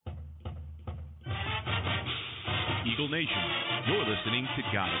Eagle Nation. You're listening to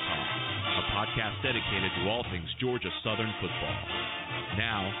Gotta Talk, a podcast dedicated to all things Georgia Southern football.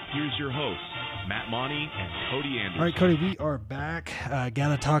 Now, here's your hosts, Matt Monty and Cody Anderson. All right, Cody, we are back.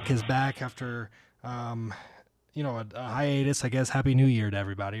 Gotta Talk is back after, a hiatus, I guess. Happy New Year to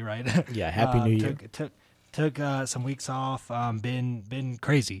everybody, right? Yeah, Happy New Year. Took some weeks off. Been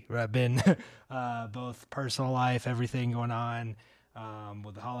crazy, right? Been both personal life, everything going on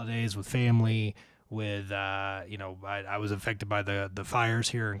with the holidays, with family, with I was affected by the fires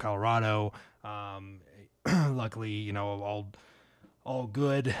here in Colorado. Luckily, all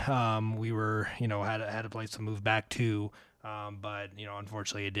good. We were had a place to move back to, but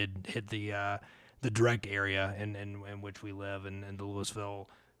unfortunately it did hit the direct area in which we live in the Louisville,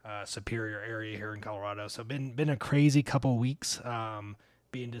 Superior area here in Colorado. So been a crazy couple weeks,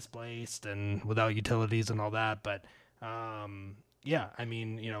 being displaced and without utilities and all that. But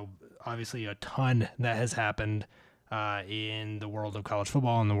obviously a ton that has happened in the world of college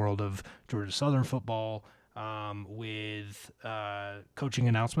football and the world of Georgia Southern football, with coaching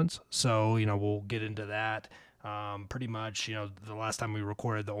announcements. So we'll get into that. Pretty much, the last time we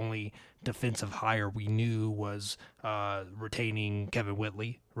recorded, the only defensive hire we knew was retaining Kevin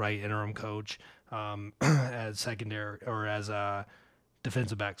Whitley, right, interim coach, as secondary or as a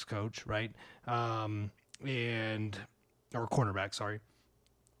defensive backs coach, right, or cornerback, sorry.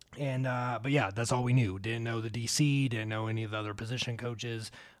 And but yeah, that's all we knew. Didn't know the DC, didn't know any of the other position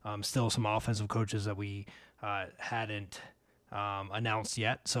coaches. Still some offensive coaches that we hadn't announced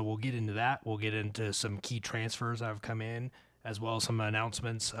yet. So we'll get into that. We'll get into some key transfers that have come in, as well as some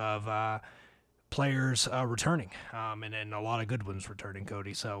announcements of players returning, and then a lot of good ones returning,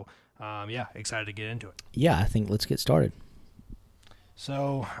 Cody. So excited to get into it. Yeah, I think let's get started.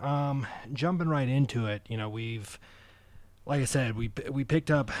 So jumping right into it, like I said, we picked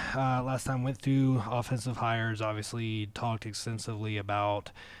up last time, went through offensive hires, obviously talked extensively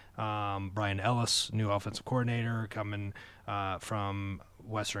about Brian Ellis, new offensive coordinator, coming from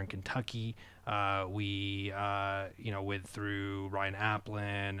Western Kentucky. We went through Ryan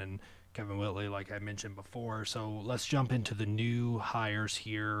Applin and Kevin Whitley, like I mentioned before. So let's jump into the new hires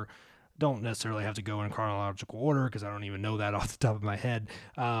here. Don't necessarily have to go in chronological order because I don't even know that off the top of my head.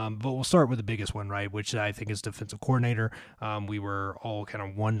 But we'll start with the biggest one, right, which I think is defensive coordinator. We were all kind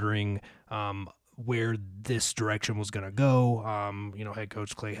of wondering where this direction was going to go. Head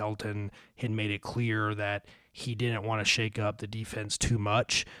coach Clay Helton had made it clear that he didn't want to shake up the defense too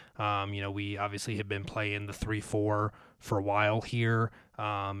much. We obviously had been playing the 3-4 for a while here,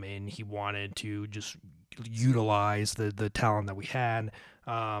 and he wanted to just utilize the talent that we had,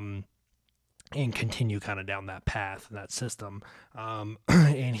 and continue kind of down that path and that system.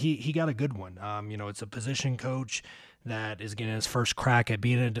 And he got a good one. It's a position coach that is getting his first crack at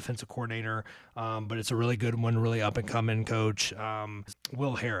being a defensive coordinator, but it's a really good one, really up-and-coming coach,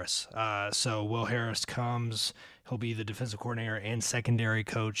 Will Harris. So Will Harris he'll be the defensive coordinator and secondary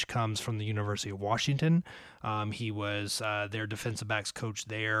coach, comes from the University of Washington. He was their defensive backs coach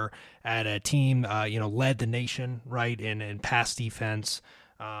there at a team, led the nation, right, in pass defense.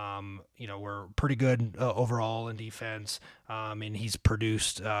 We're pretty good overall in defense, and he's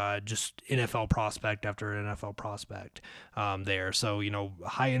produced just NFL prospect after NFL prospect there. So,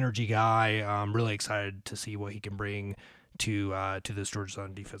 high energy guy. I'm really excited to see what he can bring to this Georgia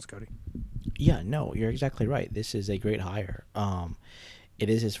Southern defense, Cody. Yeah, no, you're exactly right. This is a great hire. It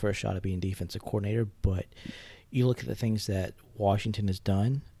is his first shot at being defensive coordinator, but you look at the things that Washington has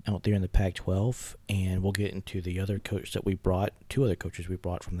done out there in the Pac-12, and we'll get into the other coach that we brought, two other coaches we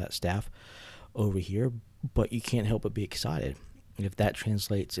brought from that staff over here, but you can't help but be excited. And if that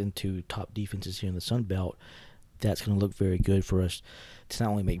translates into top defenses here in the Sun Belt, that's going to look very good for us to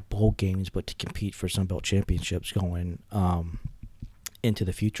not only make bowl games, but to compete for Sun Belt championships going into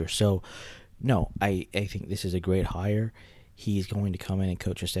the future. So, no, I think this is a great hire. He's going to come in and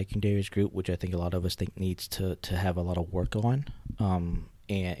coach a secondaries group, which I think a lot of us think needs to have a lot of work on,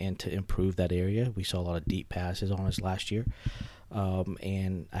 and to improve that area. We saw a lot of deep passes on us last year,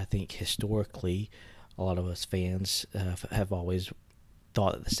 and I think historically a lot of us fans have always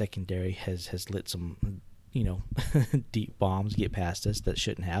thought that the secondary has lit some deep bombs get past us that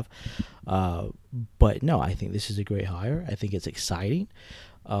shouldn't have. But no, I think this is a great hire. I think it's exciting.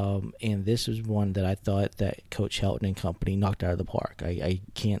 And this is one that I thought that Coach Helton and company knocked out of the park. I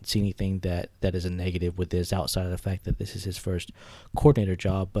can't see anything that is a negative with this outside of the fact that this is his first coordinator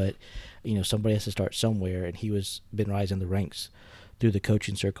job. But, somebody has to start somewhere, and he been rising the ranks through the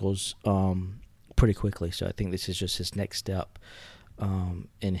coaching circles pretty quickly. So I think this is just his next step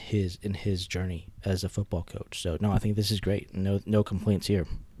in his journey as a football coach. So, no, I think this is great. No complaints here.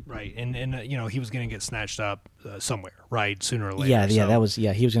 Right, and he was going to get snatched up somewhere, right, sooner or later. Yeah,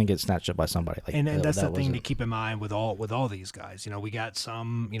 So, he was going to get snatched up by somebody. and that's the thing to keep in mind with all these guys. We got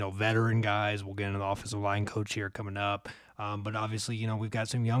some veteran guys. We'll get into the offensive line coach here coming up. But obviously, we've got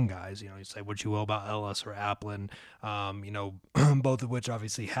some young guys. You say what you will about Ellis or Applin, both of which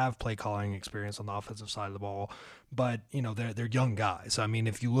obviously have play calling experience on the offensive side of the ball. But they're young guys. I mean,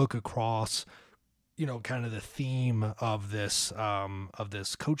 if you look across, kind of the theme of this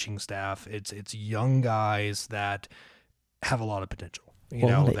coaching staff, it's young guys that have a lot of potential.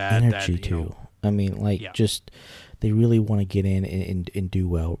 That energy too. I mean, just they really want to get in and do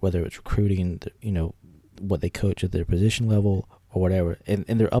well, whether it's recruiting, what they coach at their position level or whatever, and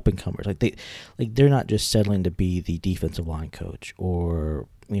they're up and comers. They're not just settling to be the defensive line coach or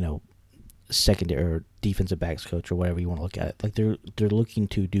secondary or defensive backs coach or whatever you want to look at it. They're looking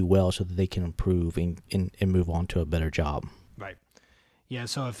to do well so that they can improve and move on to a better job. Right. Yeah.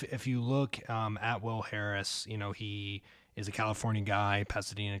 So if you look at Will Harris, he is a California guy,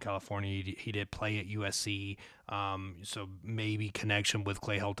 Pasadena, California. He did play at USC, so maybe connection with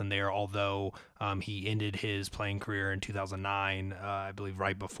Clay Helton there, although he ended his playing career in 2009, I believe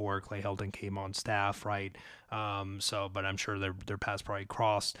right before Clay Helton came on staff, right? But I'm sure their paths probably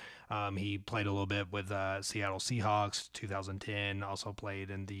crossed. He played a little bit with Seattle Seahawks, 2010, also played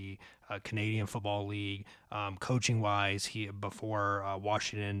in the Canadian Football League. Coaching-wise, before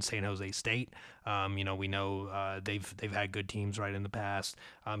Washington, San Jose State, we know they've had good teams right in the past.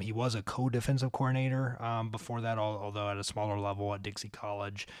 He was a co-defensive coordinator before that, although at a smaller level at Dixie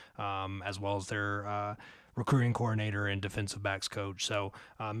College, as well as their recruiting coordinator and defensive backs coach. So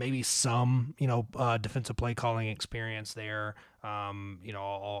maybe some, defensive play calling experience there,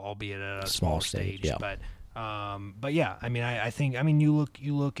 albeit at a small stage. Yeah. But yeah, I mean, I think, you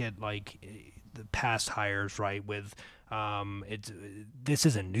look at the past hires, right? With this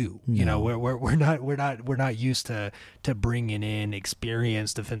isn't new. No. We're not used to bringing in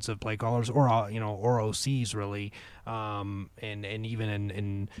experienced defensive play callers or OCs really, and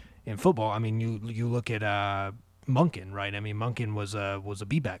even in football. I mean, you look at Monken, right? I mean, Monken was a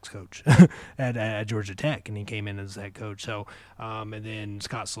B-backs coach at Georgia Tech, and he came in as head coach. So, and then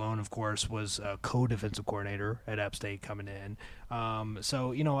Scott Sloan, of course, was a co-defensive coordinator at App State coming in.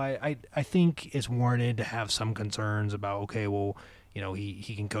 So, I think it's warranted to have some concerns about, okay, well,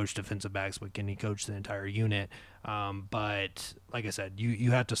 he can coach defensive backs, but can he coach the entire unit? But like I said,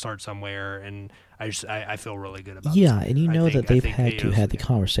 you have to start somewhere, and I feel really good about. Yeah, and that they've had to have the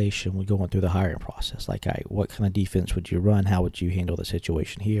conversation when going through the hiring process. What kind of defense would you run? How would you handle the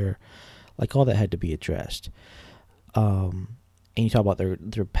situation here? All that had to be addressed. And you talk about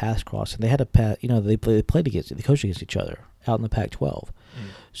their pass cross, and they had a pass. They played against, they coached against each other out in the Pac-12.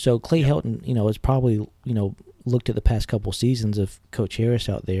 So Clay Helton, has probably looked at the past couple seasons of Coach Harris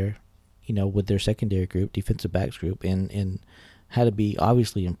out there, with their secondary group, defensive backs group, and had to be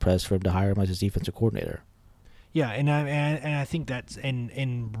obviously impressed for him to hire him as his defensive coordinator. Yeah, and I think that's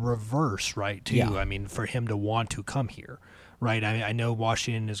in reverse, right, too. Yeah. I mean, for him to want to come here, right? I know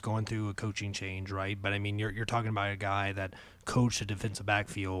Washington is going through a coaching change, right? But, I mean, you're talking about a guy that coached a defensive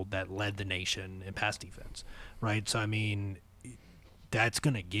backfield that led the nation in pass defense, right? So, I mean, that's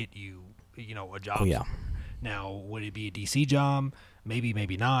going to get you, a job. Oh, yeah. Now, would it be a DC job? Maybe,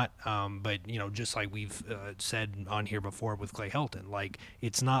 maybe not. But, just like we've said on here before with Clay Helton,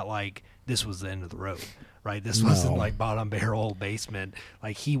 it's not like this was the end of the road, right? This wasn't like bottom barrel basement.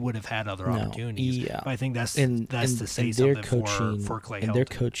 He would have had other opportunities. Yeah. But I think that's to say something for Clay Helton. In their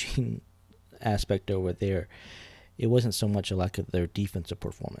coaching aspect over there, it wasn't so much a lack of their defensive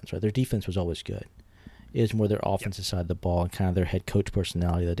performance, right? Their defense was always good. It was more their offensive side of the ball and kind of their head coach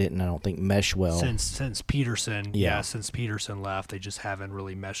personality that didn't, I don't think, mesh well. Since Peterson, since Peterson left, they just haven't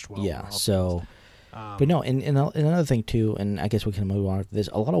really meshed well. Yeah, so, but no, and another thing too, and I guess we can move on to this,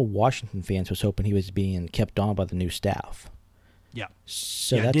 a lot of Washington fans was hoping he was being kept on by the new staff. Yeah.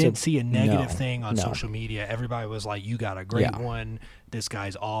 So I didn't see a negative thing on social media. Everybody was like, you got a great one. This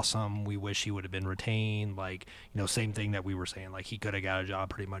guy's awesome. We wish he would have been retained. Same thing that we were saying. He could have got a job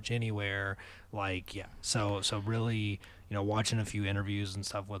pretty much anywhere. So really, watching a few interviews and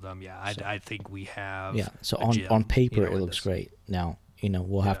stuff with him, I think we have. Yeah, so on paper, it looks great. Now,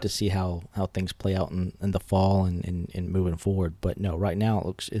 we'll have to see how things play out in the fall and moving forward. But no, right now it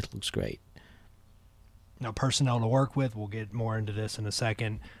looks great. Now, personnel to work with, we'll get more into this in a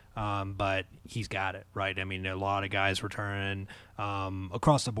second. but he's got it, right? I mean, a lot of guys returning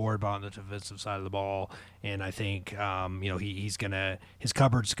across the board on the defensive side of the ball, and I think his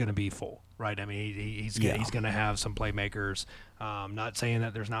cupboard's gonna be full, right? I mean, he's gonna have some playmakers. Not saying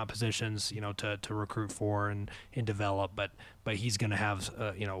that there's not positions to recruit for and develop, but he's gonna have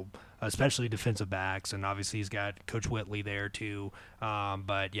especially defensive backs, and obviously he's got Coach Whitley there too.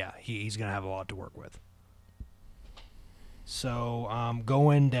 But yeah, he's gonna have a lot to work with. So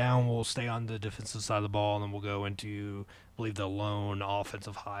going down, we'll stay on the defensive side of the ball, and then we'll go into, I believe, the lone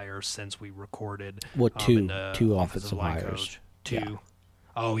offensive hire since we recorded. Two offensive hires. Coach. Two. Yeah.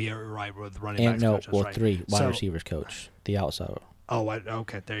 Oh, yeah, right, with running backs coach. That's right. Three wide receivers coach, the outside. Oh,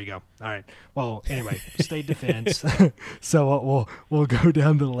 okay. There you go. All right. Well, anyway, state defense. So we'll go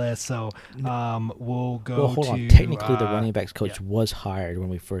down the list. So we'll go. Well, hold on. Technically, the running backs coach was hired when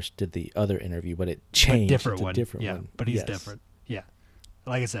we first did the other interview, but it changed. Different one. Yeah, but he's different. Yeah.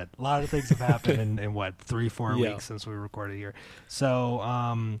 Like I said, a lot of things have happened in what 3-4 weeks since we recorded here.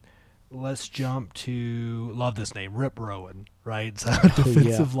 So let's jump to, love this name, Rip Rowan, right? So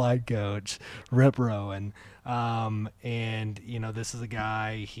defensive line coach, Rip Rowan. And this is a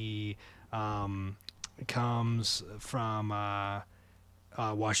guy, he comes from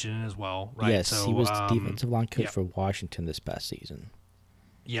Washington as well, right? Yes, so, he was the defensive line coach for Washington this past season.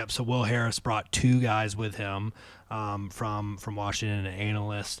 Yep. So Will Harris brought two guys with him from Washington, an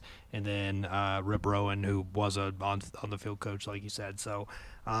analyst, and then Rip Rowan, who was on the field coach, like you said. So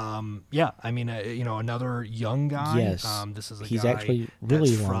I mean, another young guy. Yes. This is he's guy actually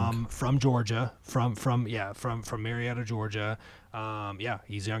really from Georgia, from Marietta, Georgia.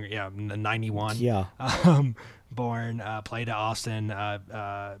 He's younger. Yeah, 91. Yeah. Born, played at Austin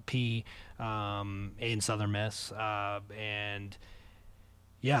P in Southern Miss, and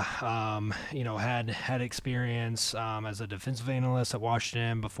had experience as a defensive analyst at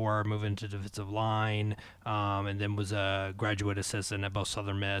Washington before moving to defensive line, and then was a graduate assistant at both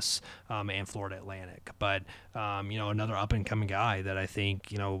Southern Miss and Florida Atlantic. But another up and coming guy that I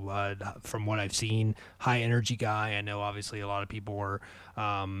think from what I've seen, high energy guy. I know obviously a lot of people were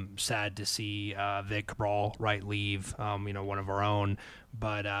sad to see Vic Cabral leave, one of our own.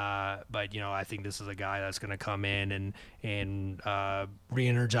 But I think this is a guy that's going to come in and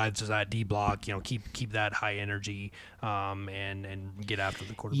re-energize that D block. Keep that high energy and get after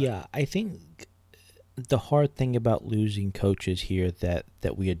the quarterback. Yeah, I think the hard thing about losing coaches here that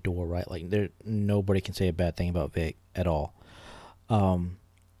we adore, right? Like nobody can say a bad thing about Vic at all.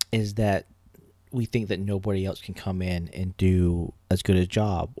 Is that we think that nobody else can come in and do as good a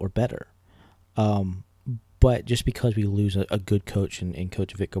job or better. But just because we lose a good coach in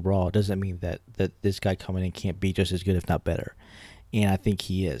Coach Vic Cabral doesn't mean that this guy coming in can't be just as good, if not better. And I think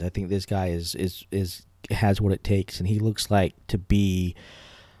he is. I think this guy has what it takes, and he looks like to be,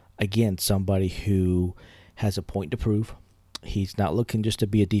 again, somebody who has a point to prove. He's not looking just to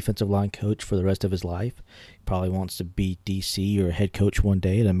be a defensive line coach for the rest of his life. He probably wants to be DC or head coach one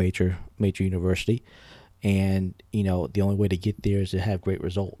day at a major university. And, the only way to get there is to have great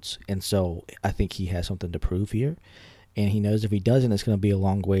results. And so I think he has something to prove here. And he knows if he doesn't, it's going to be a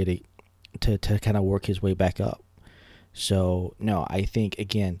long way to kind of work his way back up. So, no, I think,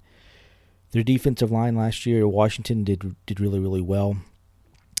 again, their defensive line last year, Washington did really, really well.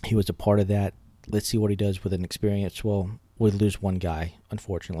 He was a part of that. Let's see what he does with an experience. Well, we lose one guy,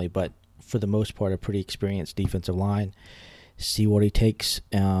 unfortunately. But for the most part, a pretty experienced defensive line. See what he takes,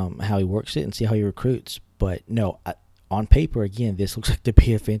 how he works it, and see how he recruits. But no, on paper, again, this looks like to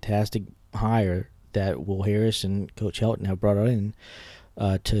be a fantastic hire that Will Harris and Coach Helton have brought in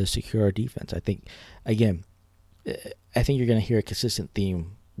to secure our defense. I think, again, you're going to hear a consistent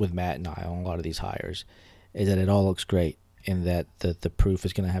theme with Matt and I on a lot of these hires, is that it all looks great and that the proof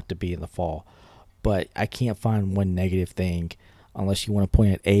is going to have to be in the fall. But I can't find one negative thing unless you want to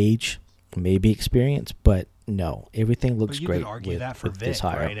point at age, maybe experience, but no, everything looks great. You could argue that for Vic, this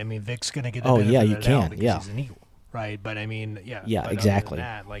hire. right? I mean, Vic's going to get the benefit of the doubt because he's an Eagle, right? But I mean, but exactly.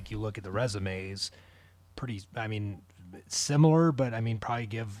 Other than that, you look at the resumes, pretty. I mean, similar, but I mean, probably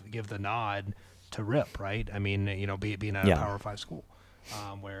give the nod to Rip, right? I mean, being at a Power 5 school,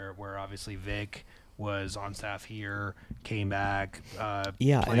 where obviously Vic was on staff here, came back. And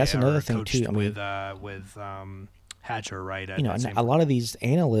that's another thing too. I mean, with Hatcher, right? A lot of these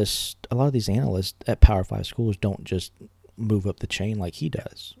analysts at Power 5 schools don't just move up the chain like he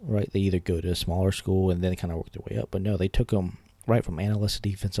does, right? They either go to a smaller school and then kind of work their way up. But no, they took him right from analyst to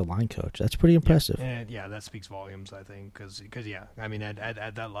defensive line coach. That's pretty impressive. That speaks volumes, I think, because I mean,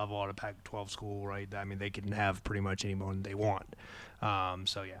 at that level, at a Pac-12 school, right? I mean, they can have pretty much anyone they want.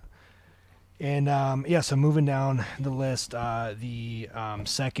 And so moving down the list, the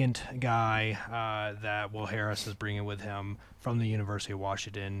second guy that Will Harris is bringing with him from the University of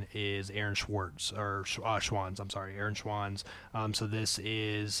Washington is Aaron Schwartz, or Schwanz. I'm sorry, Aaron Schwanz. So this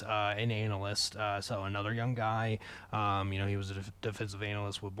is an analyst, so another young guy. He was a defensive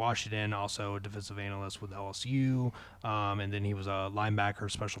analyst with Washington, also a defensive analyst with LSU, and then he was a linebacker,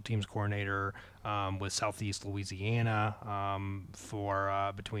 special teams coordinator with Southeast Louisiana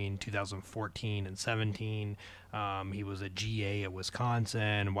for between 2014 and 17. He was a GA at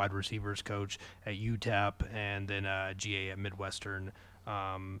Wisconsin, wide receivers coach at UTEP, and then a GA at Midwestern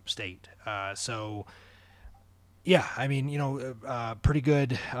State. Pretty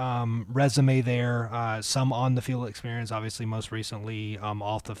good resume there. Some on the field experience, obviously most recently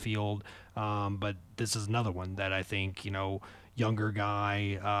off the field. But this is another one that I think, younger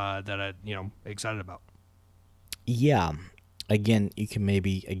guy that I, excited about. Yeah. Again, you can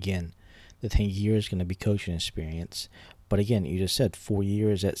the thing here is going to be coaching experience. But again, you just said 4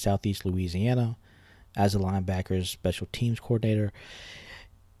 years at Southeast Louisiana as a linebacker, special teams coordinator.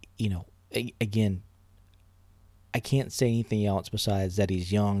 Again, I can't say anything else besides that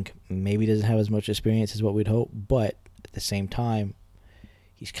he's young, maybe doesn't have as much experience as what we'd hope, but at the same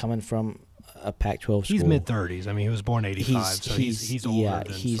he's coming from a Pac-12 school. He's mid-30s. I mean, he was born 85, so he's older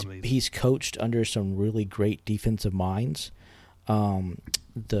than some of these. He's coached under some really great defensive minds.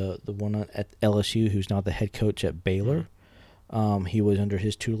 The one at LSU who's now the head coach at Baylor, he was under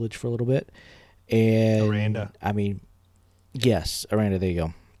his tutelage for a little bit. And Aranda. I mean, yes, Aranda, there you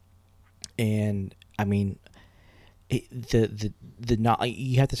go. And I mean, you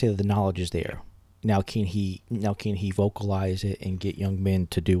have to say that the knowledge is there. Now can he vocalize it and get young men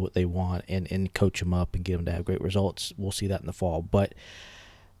to do what they want and coach them up and get them to have great results? We'll see that in the fall. But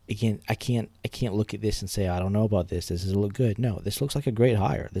again, I can't look at this and say I don't know about this. This doesn't look good. No, this looks like a great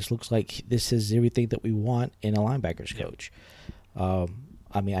hire. This looks like this is everything that we want in a linebackers coach.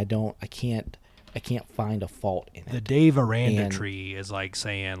 I can't find a fault in it. The Dave Aranda tree is like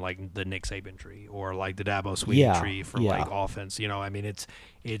saying like the Nick Saban tree or like the Dabo Swinney tree for like offense. I mean, it's.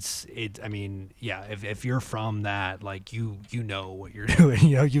 I mean, yeah. If you're from that, like you know what you're doing.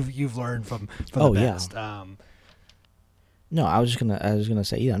 You've learned from the best. Yeah. No, I was gonna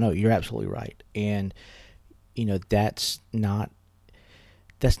say, no, you're absolutely right, and that's not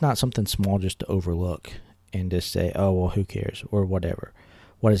something small just to overlook and just say, oh well, who cares or whatever.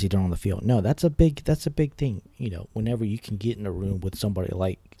 What has he done on the field? No, that's a big thing. Whenever you can get in a room with somebody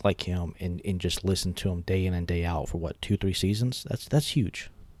like him and just listen to him day in and day out for 2-3 seasons, that's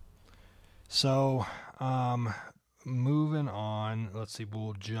huge. So, moving on, let's see.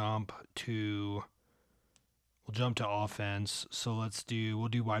 We'll jump to offense. So we'll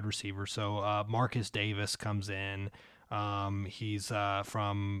do wide receiver. So Marcus Davis comes in. He's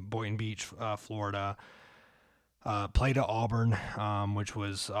from Boynton Beach, Florida. Played at Auburn, which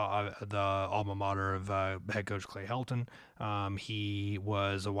was the alma mater of head coach Clay Helton. He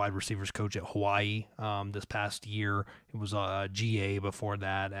was a wide receivers coach at Hawaii this past year. He was a GA before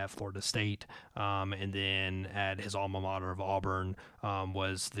that at Florida State. And then at his alma mater of Auburn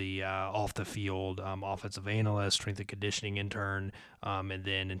was the off-the-field offensive analyst, strength and conditioning intern. And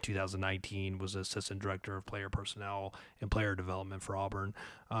then in 2019 was assistant director of player personnel and player development for Auburn.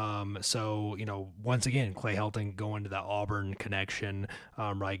 So, once again, Clay Helton going to that Auburn connection,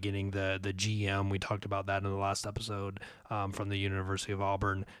 right, getting the GM. We talked about that in the last episode from the University of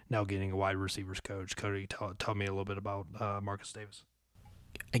Auburn, now getting a wide receivers coach. Cody, tell me a little bit about Marcus Davis.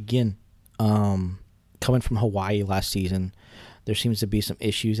 Again, coming from Hawaii last season, there seems to be some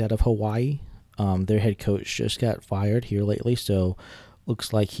issues out of Hawaii. Their head coach just got fired here lately, so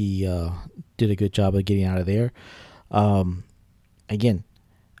looks like he did a good job of getting out of there. Again,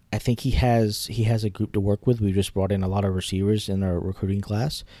 I think he has a group to work with. We just brought in a lot of receivers in our recruiting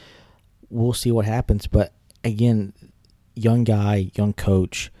class. We'll see what happens, but again, young guy, young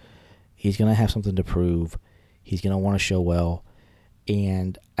coach, he's going to have something to prove. He's going to want to show well,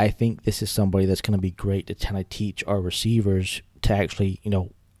 and I think this is somebody that's going to be great to kind of teach our receivers to actually,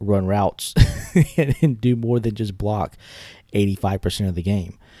 run routes and do more than just block 85% of the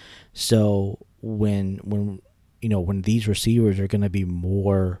game. So when these receivers are going to be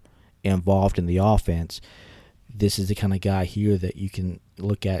more involved in the offense, this is the kind of guy here that you can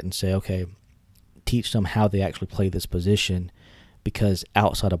look at and say, okay, teach them how they actually play this position, because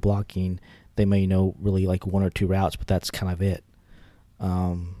outside of blocking, they may know really like one or two routes, but that's kind of it.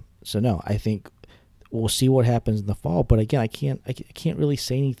 So no, I think we'll see what happens in the fall. But again, I can't really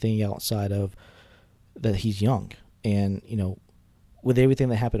say anything outside of that he's young, and with everything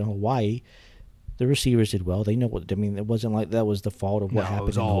that happened in Hawaii, The receivers did well. They know what. I mean, it wasn't like that was the fault of what happened it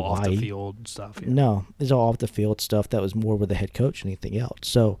was in all Hawaii. off the field stuff. Yeah. No, it's all off the field stuff. That was more with the head coach than anything else.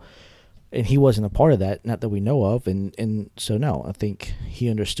 So, and he wasn't a part of that, not that we know of. And so, no, I think he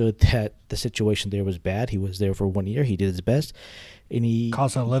understood that the situation there was bad. He was there for 1 year. He did his best, and he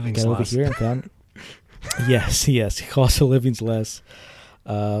cost of living got over less. here and found. yes, cost of living's less,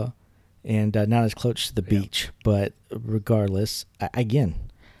 and not as close to the beach. But regardless, again,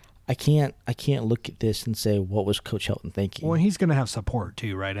 I can't look at this and say what was Coach Helton thinking. Well, he's going to have support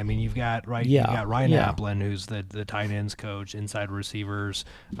too, right? I mean, you've got Ryan Applin, who's the tight ends coach, inside receivers,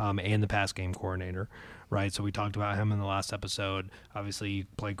 and the pass game coordinator, right? So we talked about him in the last episode. Obviously, he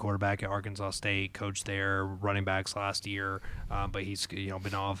played quarterback at Arkansas State, coached there, running backs last year, but he's been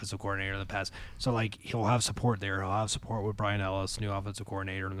offensive coordinator in the past. So like he'll have support there. He'll have support with Brian Ellis, new offensive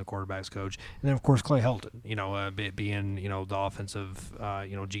coordinator and the quarterbacks coach, and then of course Clay Helton. Being the offensive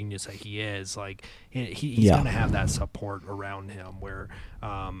genius that he is, like he's going to have that support around him. Where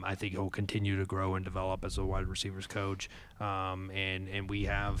I think he'll continue to grow and develop as a wide receivers coach. And we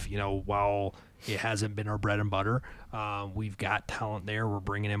have while it hasn't been our bread and butter, we've got talent there. We're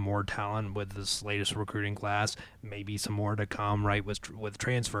bringing in more talent with this latest recruiting class. Maybe some more to come, right, with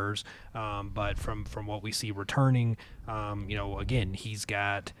transfers. But from what we see returning, again, he's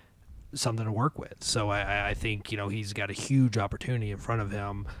got something to work with. So I think he's got a huge opportunity in front of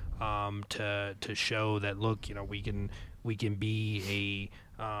him to show that look, we can be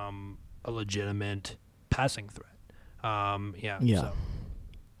a legitimate passing threat. So.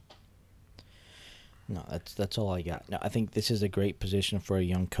 No, that's all I got. No, I think this is a great position for a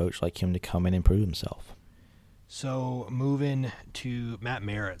young coach like him to come in and prove himself. So moving to Matt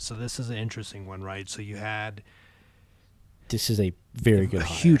Merritt. So this is an interesting one, right? So you had this is a very good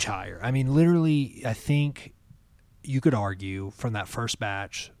hire. Huge hire. I mean, literally, I think you could argue from that first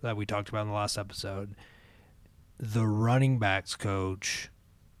batch that we talked about in the last episode, the running backs coach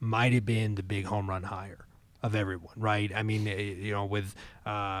might have been the big home run hire of everyone, right? I mean, with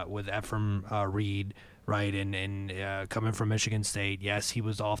Ephraim Reed, right, and coming from Michigan State, yes, he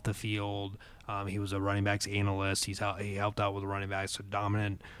was off the field. He was a running backs analyst. He helped out with the running backs, a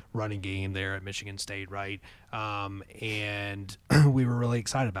dominant running game there at Michigan State, right? And we were really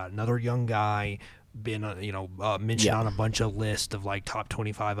excited about it. Another young guy, been mentioned on a bunch of lists of like top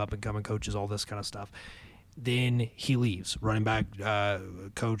 25 up and coming coaches, all this kind of stuff. Then he leaves. Running back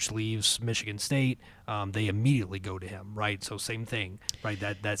coach leaves Michigan State. They immediately go to him, right? So same thing, right?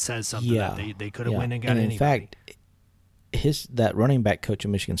 That says something that they could have went and got anybody. In fact, that running back coach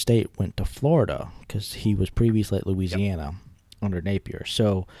of Michigan State went to Florida because he was previously at Louisiana under Napier.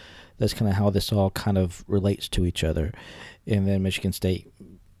 So that's kind of how this all kind of relates to each other. And then Michigan State,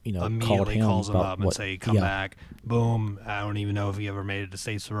 immediately calls him up and say, come back. Boom. I don't even know if he ever made it to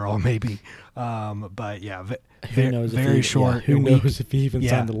Statesboro, maybe. But yeah, who knows very short. Who knows if he even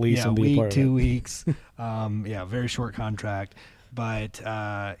signed the lease and be a part of it. 2 weeks. Very short contract. But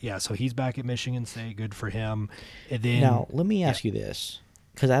so he's back at Michigan State. Good for him. And then, now, let me ask you this,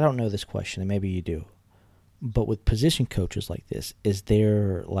 because I don't know this question, and maybe you do. But with position coaches like this, is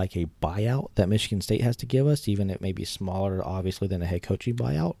there like a buyout that Michigan State has to give us, even it may be smaller, obviously, than a head coaching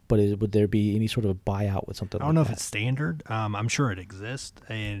buyout? But would there be any sort of buyout with something like that? I don't know if it's standard. I'm sure it exists,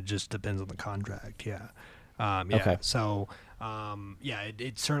 and it just depends on the contract. Okay. So,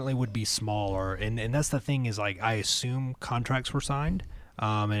 it certainly would be smaller. And that's the thing is, like, I assume contracts were signed.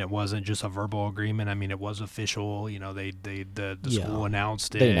 And it wasn't just a verbal agreement. I mean, it was official. The school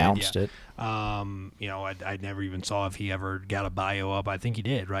announced it. They announced it. I never even saw if he ever got a bio up. I think he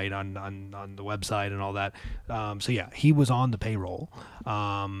did, right, on the website and all that. He was on the payroll.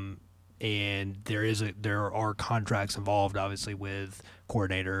 And there are contracts involved, obviously, with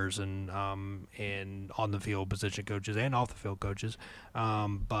coordinators and on the field position coaches and off the field coaches.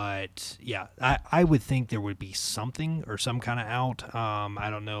 But I would think there would be something or some kind of out. I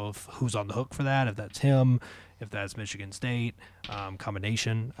don't know who's on the hook for that. If that's him, if that's Michigan State,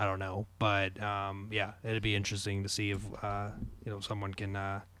 combination. I don't know, but it'd be interesting to see if someone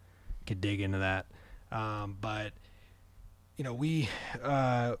can dig into that.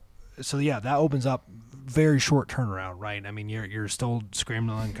 That opens up very short turnaround, right? I mean, you're still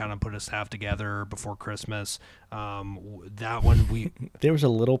scrambling, kind of put a staff together before Christmas. That one there was a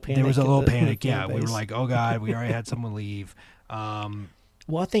little panic. There was a little panic. Yeah, we were like, oh God, we already had someone leave.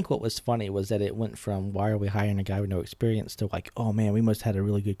 Well, I think what was funny was that it went from why are we hiring a guy with no experience to like, oh man, we must have had a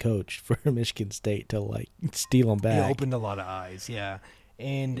really good coach for Michigan State to like steal him back. It opened a lot of eyes, yeah,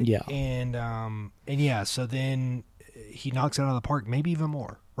 so then. he knocks it out of the park, maybe even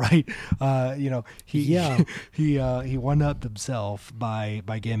more, right? He he one-upped himself by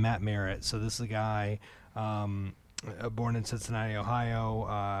getting Matt Merritt. So this is a guy born in Cincinnati,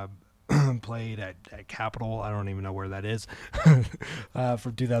 Ohio, played at Capital. I don't even know where that is.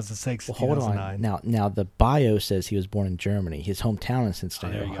 From 2006 to 2009. Hold on. Now the bio says he was born in Germany. His hometown is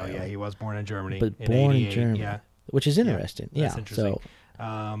Cincinnati, there you Ohio. go. Yeah, he was born in Germany. But born in Germany. Yeah. Which is interesting. Yeah. That's interesting.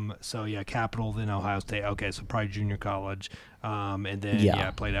 So Capital, then Ohio State. Okay, so probably junior college. And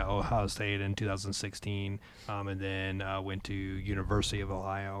then played at Ohio State in 2016. And then went to University of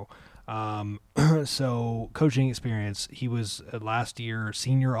Ohio. So coaching experience, he was last year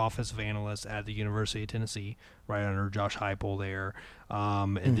senior offensive analyst at the University of Tennessee, right under Josh Heupel there.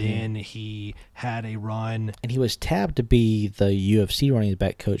 And then he had a run. And he was tabbed to be the UFC running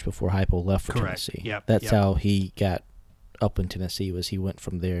back coach before Heupel left for Tennessee. Yep. That's how he got up in Tennessee, was he went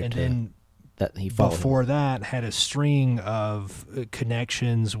from there and to then that he followed before him. That had a string of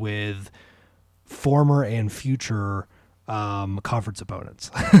connections with former and future conference opponents,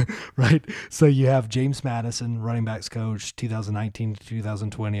 right? So you have James Madison, running backs coach, 2019 to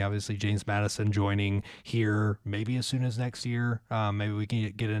 2020. Obviously, James Madison joining here maybe as soon as next year. Maybe we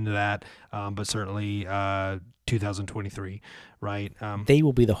can get into that, but certainly 2023, right? They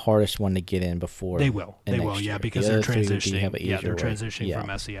will be the hardest one to get in before. They will, year. because the they're transitioning. They're way. transitioning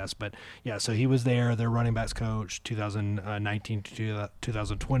from SES, but so he was there. Their running backs coach, 2019 to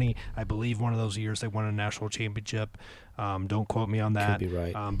 2020. I believe one of those years they won a national championship. Don't quote me on that. Could be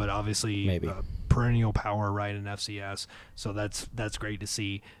right. But obviously, maybe perennial power, right, in FCS. So that's great to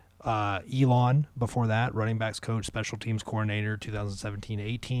see. Elon before that, running backs coach, special teams coordinator,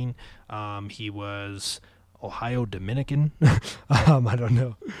 2017-18. He was Ohio Dominican. I don't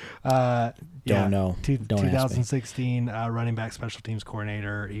know. Don't know. 2016 running back special teams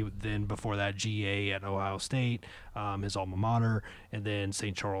coordinator. He then before that GA at Ohio State, his alma mater, and then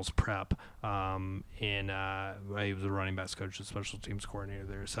St. Charles Prep. He was a running backs coach and special teams coordinator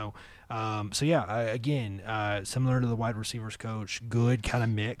there. So again, similar to the wide receivers coach, good kind of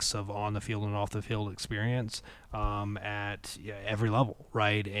mix of on the field and off the field experience at every level,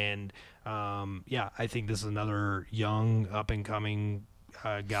 right? And I think this is another young up and coming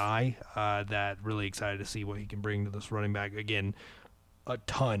guy that really excited to see what he can bring to this running back. Again, a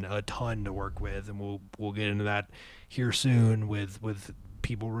ton to work with, and we'll get into that here soon with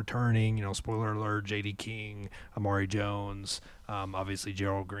people returning. Spoiler alert: J.D. King, Amari Jones, obviously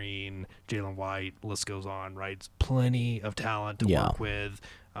Gerald Green, Jalen White. List goes on, right? It's plenty of talent to work with.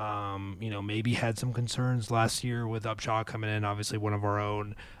 Maybe had some concerns last year with Upshaw coming in, obviously one of our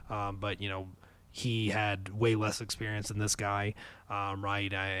own, but he had way less experience than this guy,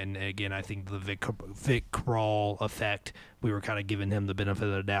 right? And again, I think the Vic Krall effect, we were kind of giving him the benefit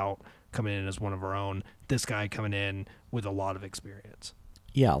of the doubt coming in as one of our own. This guy coming in with a lot of experience.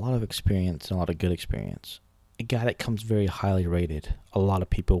 Yeah, a lot of experience and a lot of good experience. A guy that comes very highly rated. A lot of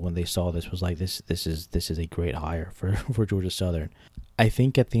people, when they saw this, was like, this is a great hire for Georgia Southern. I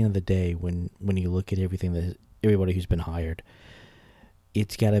think at the end of the day, when you look at everybody who's been hired,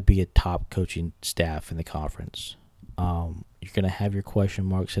 it's got to be a top coaching staff in the conference. You're going to have your question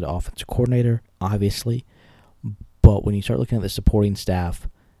marks at offensive coordinator, obviously, but when you start looking at the supporting staff,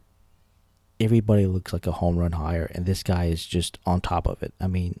 everybody looks like a home run hire, and this guy is just on top of it. I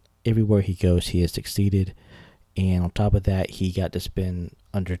mean, everywhere he goes, he has succeeded, and on top of that, he got to spend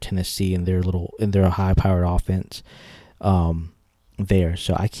under Tennessee in their high-powered offense there.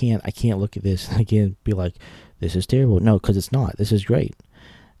 So I can't look at this and again be like, this is terrible. No, because it's not. This is great.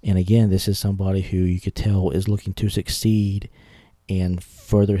 And again, this is somebody who you could tell is looking to succeed and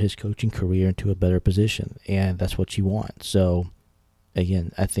further his coaching career into a better position, and that's what you want. So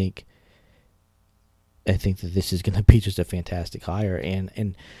again, I think that this is going to be just a fantastic hire,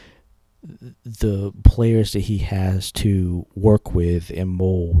 and the players that he has to work with and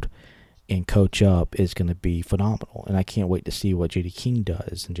mold and coach up is going to be phenomenal. And I can't wait to see what J.D. King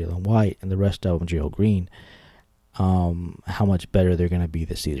does and Jalen White and the rest of them, Gerald Green, how much better they're going to be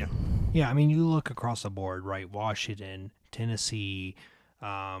this season. Yeah, I mean, you look across the board, right? Washington, Tennessee,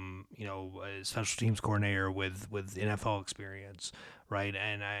 special teams coordinator with NFL experience, right?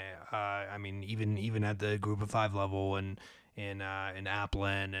 And I mean, even at the Group of 5 level and in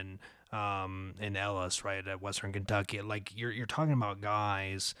Applin and Ellis, right, at Western Kentucky, like you're talking about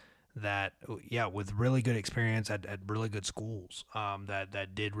guys that, with really good experience at really good schools,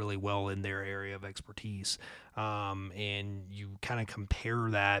 that did really well in their area of expertise. And you kind of compare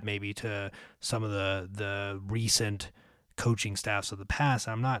that maybe to some of the recent coaching staffs of the past.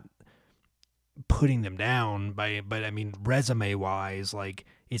 I'm not putting them down but I mean, resume wise, like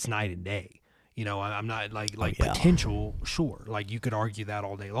it's night and day. I'm not like yeah. potential, sure. Like you could argue that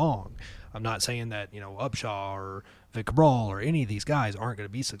all day long. I'm not saying that, Upshaw or Vic Cabral or any of these guys aren't going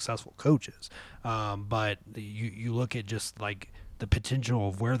to be successful coaches. But you look at just like the potential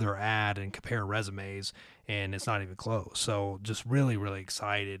of where they're at and compare resumes, and it's not even close. So just really, really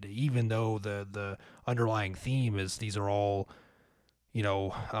excited, even though the underlying theme is these are all,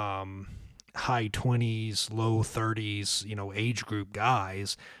 high 20s, low 30s, age group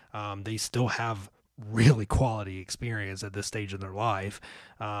guys. They still have really quality experience at this stage in their life.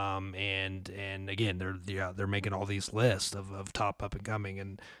 And again, they're making all these lists of top up and coming,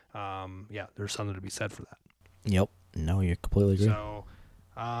 and there's something to be said for that. Yep. No, you're completely agree. So,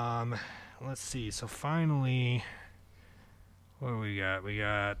 let's see. So finally, what do we got? We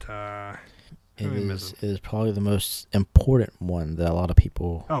got. It is probably the most important one that a lot of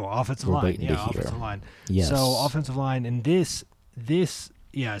people. Oh, offensive line. Yeah, offensive line. Yes. So offensive line, and this.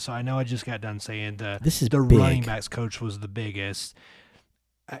 Yeah, so I know I just got done saying this is the big. Running backs coach was the biggest.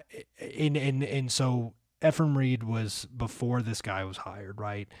 And so Ephraim Reed was before this guy was hired,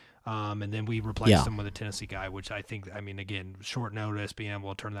 right? And then we replaced him with a Tennessee guy, which I think, again, short notice, being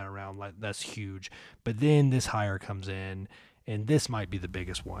able to turn that around, that's huge. But then this hire comes in, and this might be the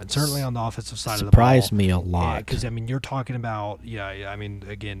biggest one, certainly on the offensive side of the ball. Surprised me a lot. Because, you're talking about,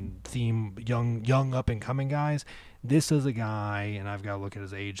 again, theme, young up-and-coming guys. This is a guy, and I've got to look at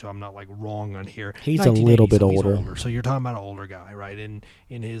his age, so I'm not, wrong on here. He's a little bit older. So you're talking about an older guy, right, in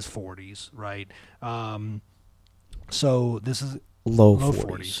his 40s, right? So this is low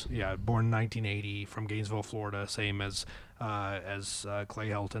 40s. Yeah, born in 1980 from Gainesville, Florida, same as Clay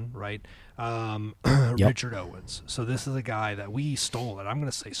Helton, right? Richard Owens. So this is a guy that we stole, and I'm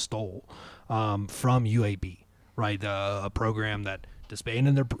going to say stole, from UAB, right? A program that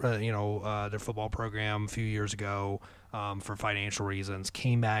disbanded their football program a few years ago for financial reasons,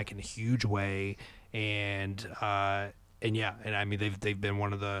 came back in a huge way, and they've been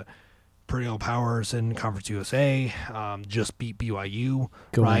one of the perennial powers in Conference USA. Just beat BYU,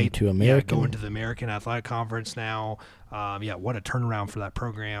 right? To American. Going to the American Athletic Conference now. What a turnaround for that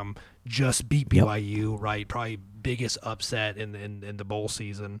program. Just beat BYU, right? Probably biggest upset in the bowl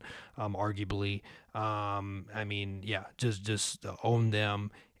season, arguably. Just own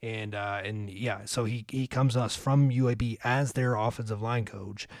them. So he comes to us from UAB as their offensive line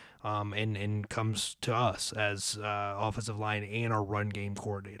coach, and comes to us as offensive line and our run game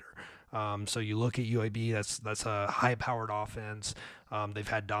coordinator. So you look at UAB, that's a high-powered offense. They've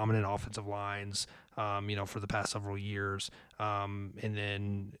had dominant offensive lines, for the past several years. And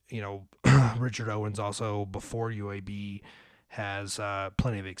then, Richard Owens also, before UAB, has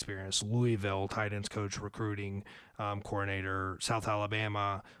plenty of experience. Louisville, tight ends coach, recruiting coordinator, South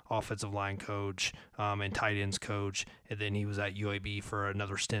Alabama, offensive line coach, and tight ends coach. And then he was at UAB for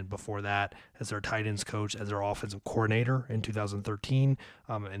another stint before that as their tight ends coach, as their offensive coordinator in 2013,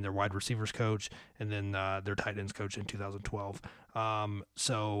 and their wide receivers coach, and then their tight ends coach in 2012.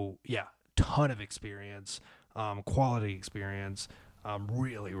 Ton of experience, quality experience. I'm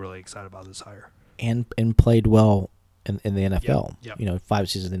really, really excited about this hire. And played well in the NFL. Yep. 5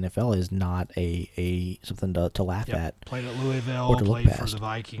 seasons in the NFL is not a something to laugh at. Played at Louisville, played for the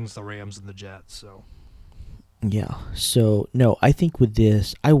Vikings, the Rams, and the Jets. So. Yeah. So no, I think with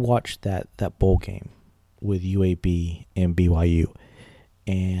this, I watched that bowl game with UAB and BYU,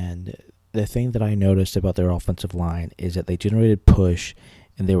 and the thing that I noticed about their offensive line is that they generated push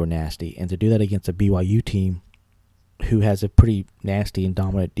and they were nasty. And to do that against a BYU team who has a pretty nasty and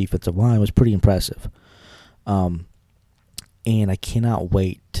dominant defensive line was pretty impressive. And I cannot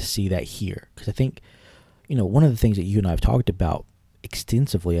wait to see that here. Because I think, one of the things that you and I have talked about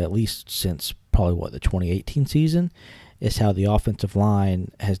extensively, at least since probably, the 2018 season, is how the offensive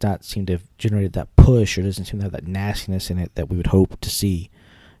line has not seemed to have generated that push or doesn't seem to have that nastiness in it that we would hope to see,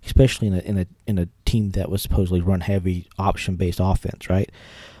 especially in a team that was supposedly run heavy, option based offense, right?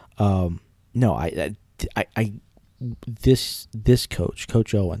 This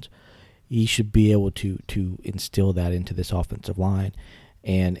Coach Owens, he should be able to instill that into this offensive line,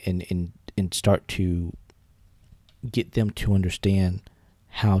 and start to get them to understand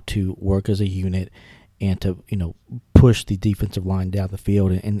how to work as a unit and to push the defensive line down the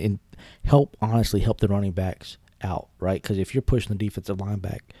field and help the running backs out, right? Because if you're pushing the defensive line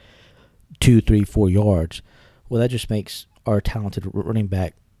back 2, 3, 4 yards, well, that just makes our talented running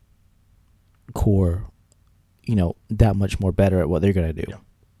back core, that much more better at what they're going to do. Yeah.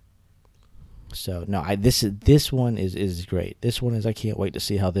 So no, this one is great. This one is, I can't wait to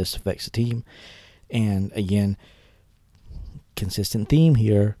see how this affects the team. And again, consistent theme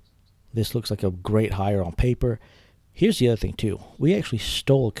here. This looks like a great hire on paper. Here's the other thing too. We actually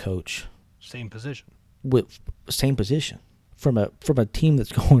stole a coach Same position. With same position from a team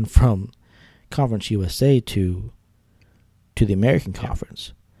that's going from Conference USA to the American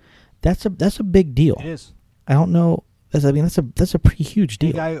Conference. That's a big deal. It is. I don't know. That's a pretty huge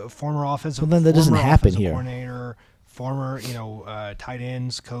deal. Guy, former offensive. Well, then that doesn't happen here. Coordinator, former, tight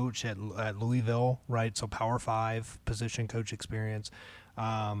ends coach at Louisville, right? So Power 5 position coach experience.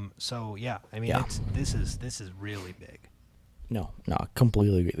 So yeah, I mean, this is really big. No,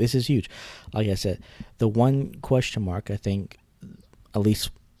 completely agree. This is huge. Like I said, the one question mark, I think, at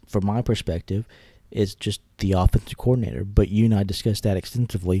least from my perspective, is just the offensive coordinator. But you and I discussed that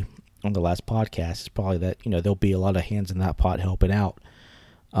extensively on the last podcast. It's probably that, there'll be a lot of hands in that pot helping out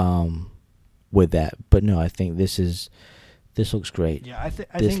with that. But no, I think this looks great. Yeah, I think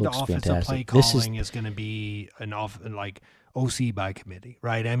the offensive play calling is going to be OC by committee,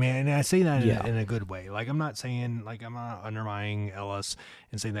 right? I mean, and I say that in a good way. Like, I'm not undermining Ellis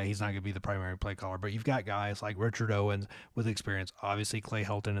and saying that he's not going to be the primary play caller, but you've got guys like Richard Owens with experience, obviously Clay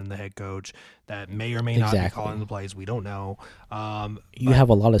Helton and the head coach that may or may not be calling the plays. We don't know. You have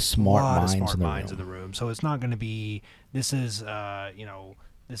a lot of smart minds in the room. So it's not going to be, this is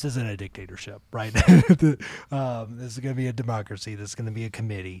isn't a dictatorship, right? This is going to be a democracy. This is going to be a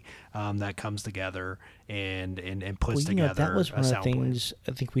committee that comes together and puts together. That was one of the things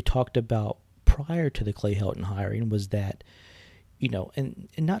I think we talked about prior to the Clay Helton hiring, was that, and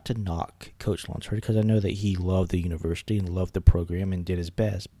not to knock Coach Lunsford, because I know that he loved the university and loved the program and did his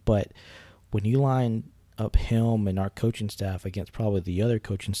best, but when you line up him and our coaching staff against probably the other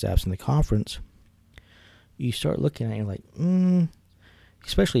coaching staffs in the conference, you start looking at it and you're like,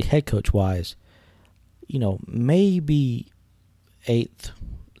 especially head coach wise, maybe 8th,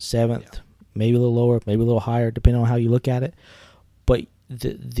 7th, maybe a little lower, maybe a little higher, depending on how you look at it. But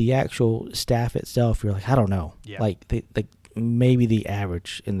the actual staff itself, you're like, I don't know. Yeah. Like maybe the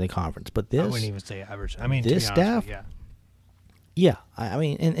average in the conference. But this, I wouldn't even say average. I mean, this staff, yeah. I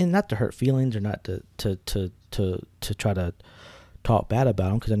mean, and not to hurt feelings or not to try to talk bad about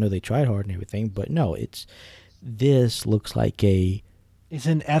them, because I know they tried hard and everything. But no, this looks like it's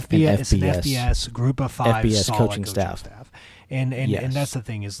an FBS group of 5 FBS solid coaching staff. And that's the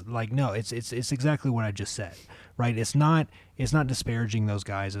thing is, like, no, it's exactly what I just said, right? It's not disparaging those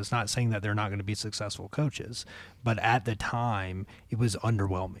guys. It's not saying that they're not going to be successful coaches, but at the time it was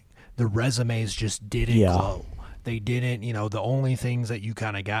underwhelming. The resumes just didn't glow. They didn't, the only things that you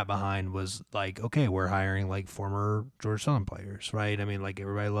kind of got behind was like, okay, we're hiring like former Georgia Southern players, right? I mean, like,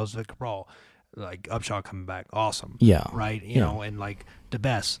 everybody loves Vic Cabral. Like Upshaw coming back, awesome. Yeah. Right. You know, and like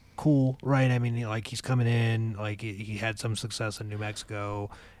DeBesse, cool. Right. I mean, like, he's coming in. Like, he had some success in New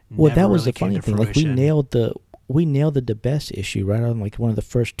Mexico. Well, that was the funny thing. Like, we nailed the DeBesse issue right on like one of the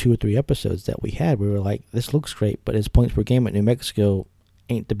first 2 or 3 episodes that we had. We were like, this looks great, but his points per game at New Mexico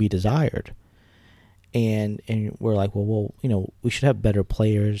ain't to be desired. And we're like, well, we should have better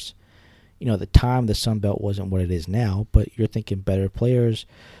players. At the time, the Sun Belt wasn't what it is now, but you're thinking better players.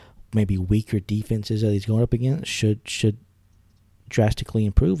 Maybe weaker defenses that he's going up against should drastically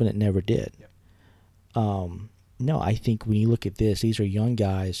improve, and it never did. Yep. No, I think when you look at this, these are young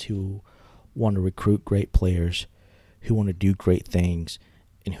guys who want to recruit great players, who want to do great things,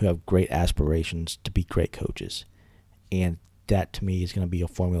 and who have great aspirations to be great coaches. And that, to me, is going to be a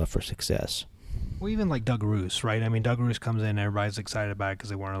formula for success. Well, even like Doug Roos, right? I mean, Doug Roos comes in, everybody's excited about it because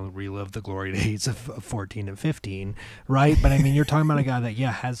they want to relive the glory days of 14 and 15, right? But I mean, you're talking about a guy that,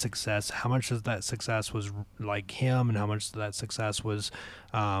 had success. How much of that success was like him, and how much of that success was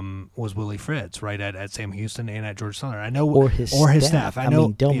Willie Fritz, right? At Sam Houston and at Georgia Southern. I know, or his staff. I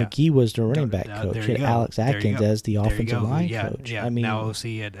mean, Del McGee was the running back coach. He had Alex Atkins as the offensive line coach. Yeah, I mean, now OC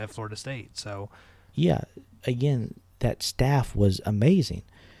at Florida State. So, yeah, again, that staff was amazing.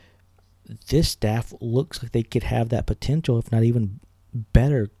 This staff looks like they could have that potential, if not even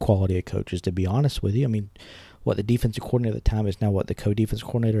better quality of coaches, to be honest with you. I mean, the defensive coordinator at the time is now the co-defensive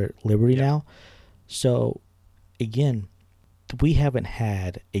coordinator at Liberty now. So, again, we haven't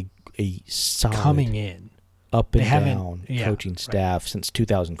had a solid coming in up and down coaching staff since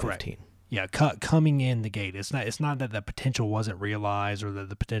 2015. Correct. Yeah, coming in the gate. It's not that the potential wasn't realized or that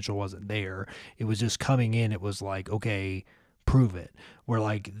the potential wasn't there. It was just coming in. It was like, okay, prove it. Where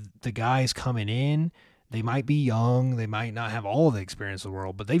like the guys coming in, they might be young, they might not have all the experience in the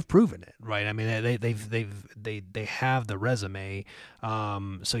world, but they've proven it, right? I mean, they have the resume.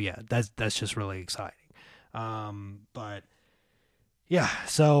 So yeah, that's just really exciting. But yeah,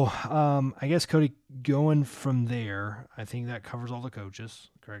 so I guess Cody, going from there, I think that covers all the coaches.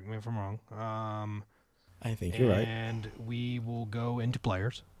 Correct me if I'm wrong. I think you're right. And we will go into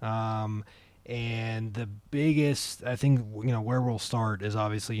players. And the biggest, I think, where we'll start is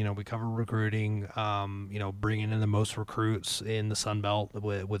obviously, we cover recruiting, bringing in the most recruits in the Sun Belt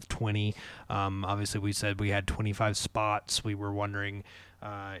with 20. Obviously, we said we had 25 spots. We were wondering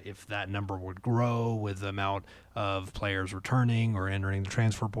if that number would grow with the amount of players returning or entering the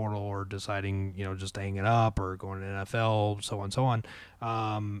transfer portal or deciding, just to hang it up or going to NFL, so on and so on.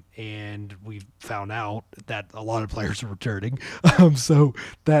 And we found out that a lot of players are returning. So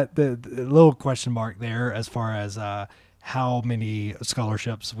that the little question mark there as far as how many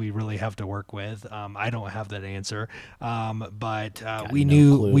scholarships we really have to work with. I don't have that answer, but we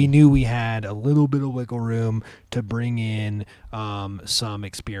knew we had a little bit of wiggle room to bring in some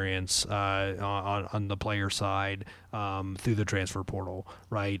experience on the player side through the transfer portal,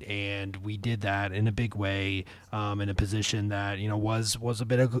 right? And we did that in a big way, in a position that was a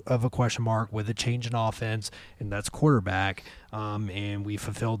bit of a question mark with a change in offense, and that's quarterback. And we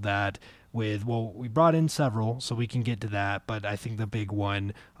fulfilled that with, we brought in several, so we can get to that, but I think the big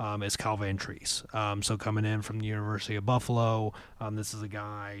one is Kyle Vantrease. So coming in from the University of Buffalo, this is a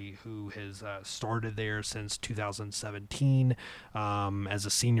guy who has started there since 2017 as a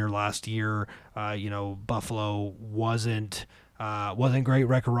senior last year. Buffalo wasn't great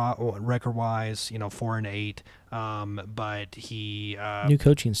record-wise, 4-8, but he new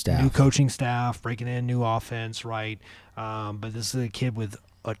coaching staff, breaking in new offense, right? But this is a kid with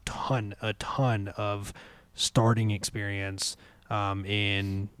a ton of starting experience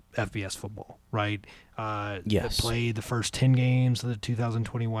in FBS football, right? Yes. Played the first 10 games of the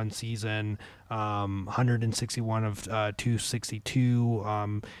 2021 season, 161 of 262,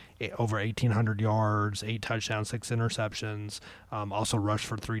 over 1,800 yards, 8 touchdowns, 6 interceptions, also rushed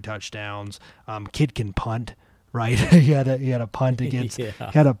for 3 touchdowns. Kid can punt. Right, he had a punt against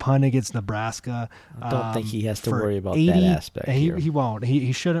Nebraska. I don't think he has to worry about that aspect. He won't.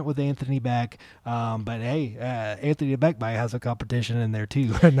 He shouldn't with Anthony Beck. But hey, Anthony Beck has a competition in there too.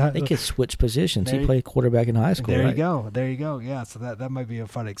 They could switch positions. He played quarterback in high school. There you go. Yeah, so that might be a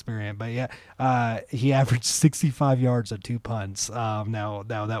fun experiment. But yeah, he averaged 65 yards at 2 punts. Now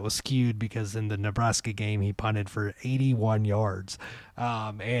that was skewed because in the Nebraska game he punted for 81 yards.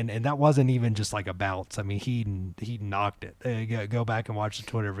 And that wasn't even just like a bounce. I mean, he knocked it. Go back and watch the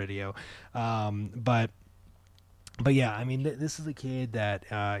Twitter video. But yeah, I mean, this is a kid that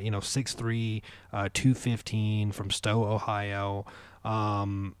 6'3", 215 from Stowe, Ohio.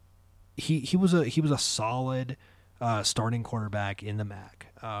 He was a solid starting quarterback in the MAC.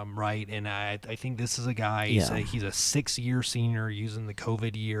 Right, and I think this is a guy. He's a 6-year senior using the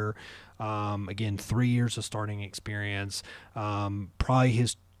COVID year. Again, 3 years of starting experience. Probably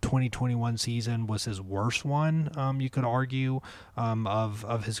his 2021 season was his worst one, you could argue,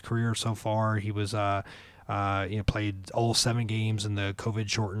 of his career so far. He was played all 7 games in the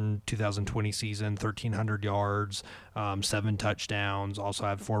COVID-shortened 2020 season, 1,300 yards, 7 touchdowns, also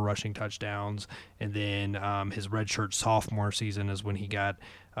had 4 rushing touchdowns. And then his redshirt sophomore season is when he got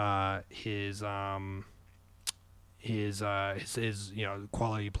his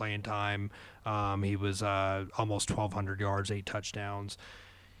quality playing time. He was almost 1,200 yards, 8 touchdowns,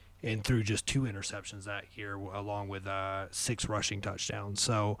 and threw just 2 interceptions that year, along with 6 rushing touchdowns.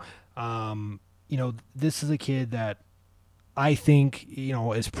 So, this is a kid that I think,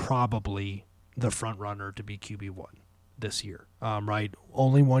 is probably the front runner to be QB1 this year. Right?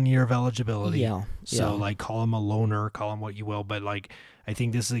 Only 1 year of eligibility. Yeah. So, call him a loner, call him what you will, but, I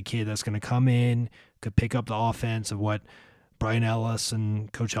think this is a kid that's going to come in, could pick up the offense of what Brian Ellis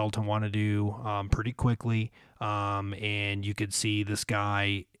and Coach Helton want to do pretty quickly. And you could see this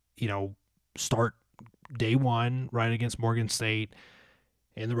guy, start day one right against Morgan State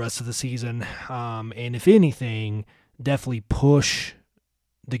and the rest of the season. And if anything, definitely push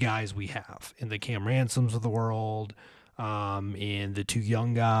the guys we have in the Cam Ransoms of the world, and the 2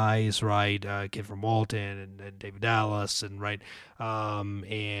 young guys, right? Kid from Walton and David Dallas, and right,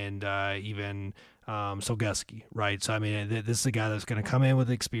 and even Solgeski, right? So I mean, this is a guy that's going to come in with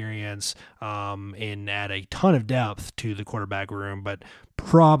experience, and add a ton of depth to the quarterback room, but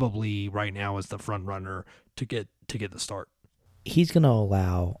probably right now is the front runner to get the start. He's going to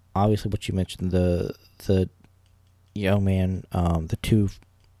allow, obviously, what you mentioned, the young man, the 2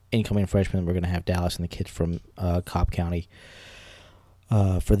 incoming freshmen. We're going to have Dallas and the kid from Cobb County,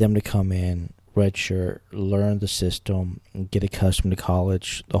 for them to come in, redshirt, learn the system, get accustomed to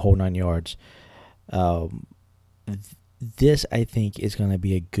college, the whole 9 yards. This, I think, is going to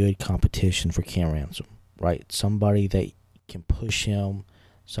be a good competition for Cam Ransom, right? Somebody that can push him,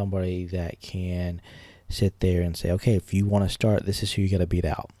 somebody that can sit there and say, okay, if you want to start, this is who you got to beat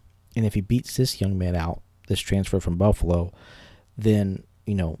out. And if he beats this young man out, this transfer from Buffalo, then,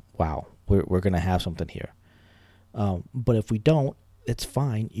 wow, we're going to have something here. But if we don't, it's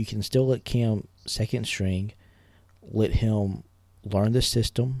fine. You can still let Cam second string, let him learn the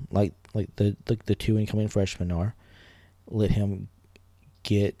system like the two incoming freshmen are. Let him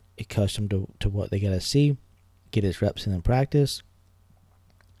get accustomed to what they got to see, get his reps in practice,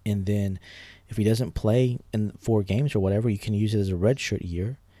 and then if he doesn't play in 4 games or whatever, you can use it as a redshirt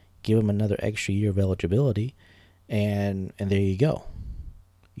year, give him another extra year of eligibility, and there you go.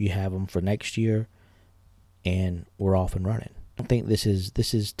 You have him for next year, and we're off and running. I think this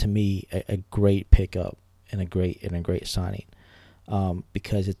is to me a great pickup and a great signing,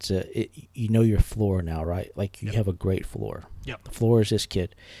 because you know your floor now, right? Like you have a great floor. Yep. The floor is this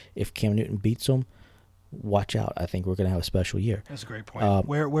kid. If Cam Newton beats him, watch out. I think we're going to have a special year. That's a great point.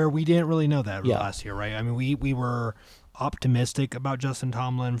 Where we didn't really know that last year, right? I mean, we were optimistic about Justin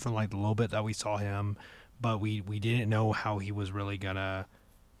Tomlin for like the little bit that we saw him, but we didn't know how he was really going to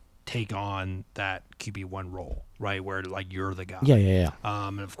take on that QB1 role, right? Where like you're the guy. Yeah.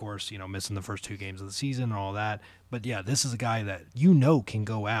 And of course, missing the first 2 games of the season and all that. But yeah, this is a guy that can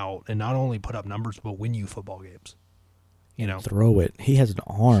go out and not only put up numbers but win you football games. Throw it. He has an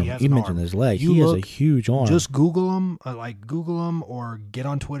arm. You mentioned his leg. He has a huge arm. Just Google him, or get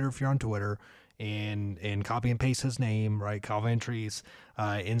on Twitter if you're on Twitter, and copy and paste his name, right? Kyle Vantrease,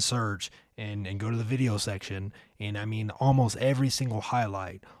 in search, and go to the video section. And I mean, almost every single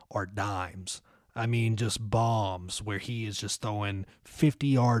highlight are dimes. I mean, just bombs where he is just throwing 50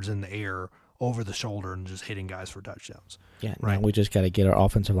 yards in the air over the shoulder and just hitting guys for touchdowns. Yeah, right. Now we just got to get our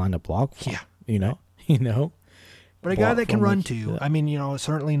offensive line to block for him, But a guy that can run too. I mean,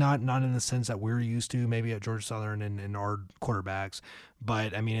 certainly not in the sense that we're used to maybe at Georgia Southern and our quarterbacks.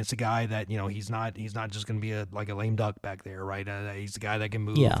 But I mean, it's a guy that he's not just going to be a lame duck back there, right? He's a guy that can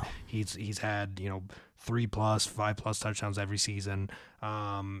move. Yeah. He's had 3+, 5+ touchdowns every season.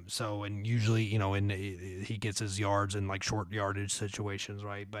 So and usually he gets his yards in like short yardage situations,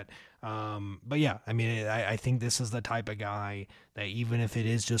 right? But yeah, I mean, I think this is the type of guy that even if it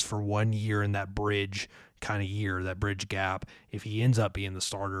is just for 1 year in that bridge kind of year, that bridge gap, if he ends up being the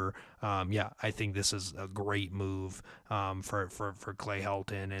starter, I think this is a great move for Clay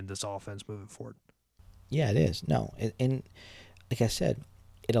Helton and this offense moving forward. Yeah, it is. No, and like I said,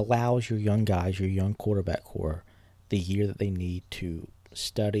 it allows your young guys, your young quarterback core, the year that they need to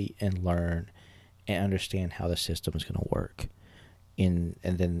study and learn and understand how the system is going to work, and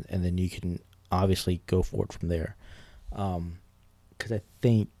then you can obviously go forward from there. Because I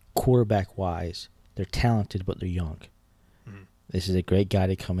think quarterback wise, they're talented, but they're young. Mm-hmm. This is a great guy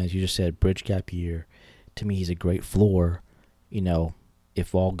to come in, as you just said, bridge gap year. To me, he's a great floor.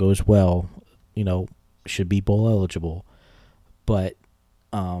 If all goes well, should be bowl eligible. But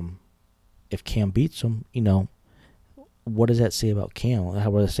if Cam beats him, what does that say about Cam?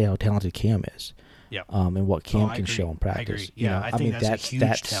 How does it say how talented Cam is? Yeah. And what Cam can show in practice. I agree. Yeah, I think that's a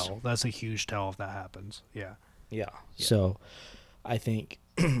huge tell. That's a huge tell if that happens. Yeah. Yeah. So I think,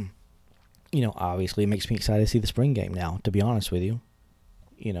 obviously it makes me excited to see the spring game now, to be honest with you.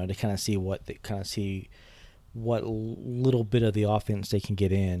 To kind of see what little bit of the offense they can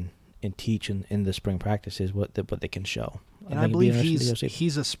get in and teach in the spring practices, what they can show. And I believe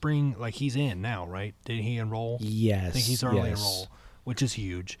he's a spring, like he's in now, right? Did he enroll? Yes. I think he's early enroll, which is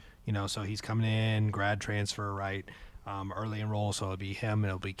huge. So he's coming in, grad transfer, right? Early enroll, so it'll be him and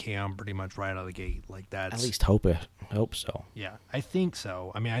it'll be Cam pretty much right out of the gate. Like that's at least hope so. Yeah, I think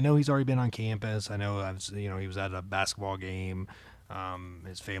so. I mean, I know he's already been on campus. I know he was at a basketball game.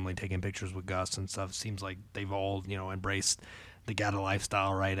 His family taking pictures with Gus and stuff. Seems like they've all embraced the Gata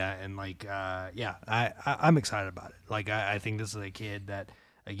lifestyle, right? And I'm excited about it. Like I think this is a kid that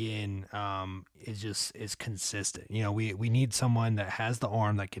again is consistent. We need someone that has the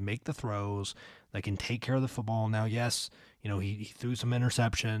arm, that can make the throws, that can take care of the football. Now, yes, he threw some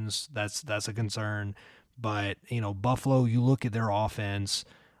interceptions. That's a concern. But Buffalo, you look at their offense.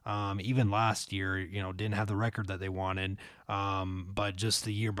 Even last year, didn't have the record that they wanted. But just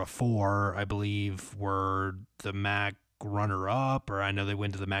the year before, I believe, were the MAC runner-up, or I know they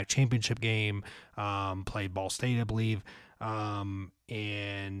went to the MAC championship game, played Ball State, I believe. And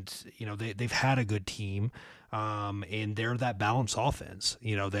they've had a good team, and they're that balanced offense.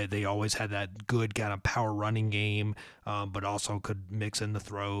 They always had that good kind of power running game, but also could mix in the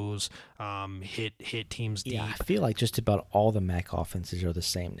throws, hit teams deep. Yeah, I feel like just about all the MAC offenses are the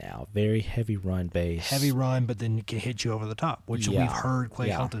same now. Very heavy run base. Heavy run, but then can hit you over the top, which we've heard Clay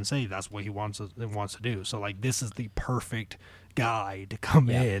Helton say that's what he wants to do. So this is the perfect guy to come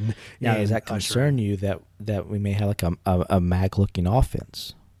in. Now, does that concern you that we may have like a MAC looking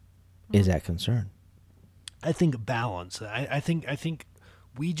offense? Is that concern? I think balance. I think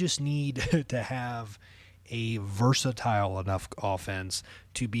We just need to have a versatile enough offense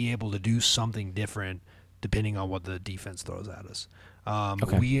to be able to do something different depending on what the defense throws at us.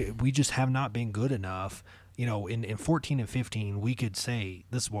 We just have not been good enough. In 14 and 15, we could say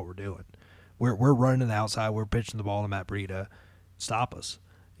this is what we're doing. We're running to the outside. We're pitching the ball to Matt Breida. Stop us.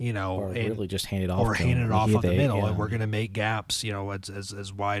 Or really just hand it off. Or hand it off the middle, yeah. and we're going to make gaps,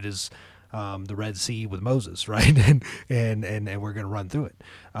 as wide as the Red Sea with Moses, right? and we're going to run through it.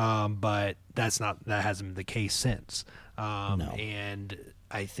 But that hasn't been the case since. No. And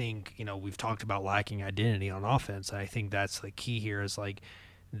I think we've talked about lacking identity on offense. And I think that's the key here. Is like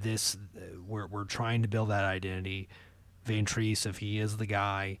this. We're trying to build that identity. Van Treese, if he is the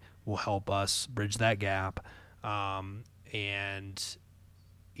guy, will help us bridge that gap.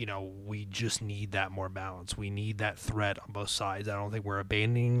 We just need that more balance. We need that threat on both sides. I don't think we're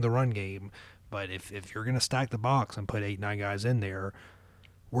abandoning the run game, but if you're going to stack the box and put 8-9 guys in there,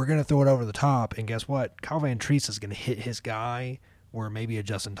 we're going to throw it over the top. And guess what? Kyle Van Treese is going to hit his guy where maybe a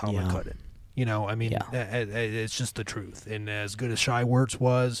Justin Tomlin couldn't. It's just the truth. And as good as Shai Werts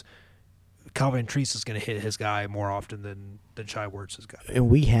was, Kyle Van Treese is going to hit his guy more often than Shai Werts has got. And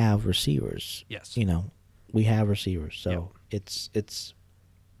we have receivers. Yes. We have receivers. So it's.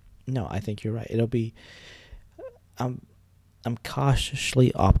 No, I think you're right. It'll be. I'm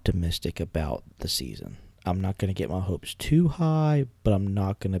cautiously optimistic about the season. I'm not going to get my hopes too high, but I'm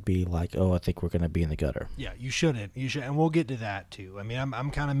not going to be like, I think we're going to be in the gutter. Yeah, you shouldn't. And we'll get to that too. I mean, I'm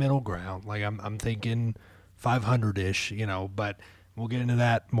kind of middle ground. Like I'm thinking 500-ish. But we'll get into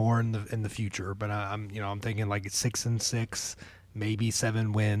that more in the future. But I'm thinking like 6-6, maybe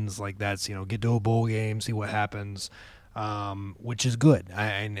 7 wins. Like that's get to a bowl game, see what happens. Which is good.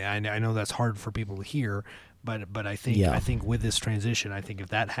 I know that's hard for people to hear, but I think with this transition, I think if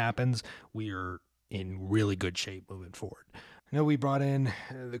that happens, we are in really good shape moving forward. I know we brought in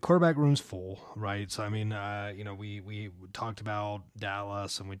the quarterback room's full, right? So I mean, we talked about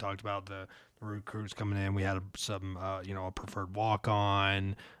Dallas and we talked about the recruits coming in. We had some a preferred walk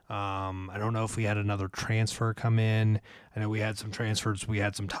on. I don't know if we had another transfer come in. I know we had some transfers. We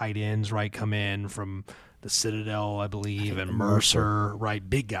had some tight ends come in from the Citadel, I believe, and Mercer, right?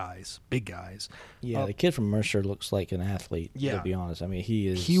 Big guys. Yeah, the kid from Mercer looks like an athlete, to be honest. I mean, he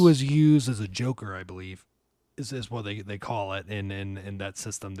is. He was used as a joker, I believe, is what they call it in that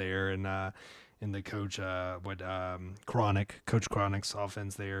system there. And in the coach, Coach Cronick's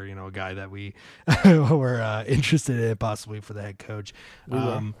offense there, a guy that we were interested in possibly for the head coach.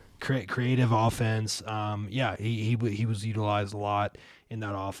 Creative offense. He was utilized a lot in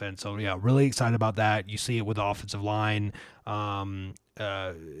that offense. So, really excited about that. You see it with the offensive line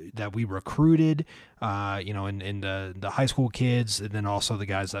that we recruited, in the high school kids, and then also the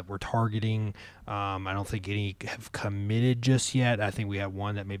guys that we're targeting. I don't think any have committed just yet. I think we have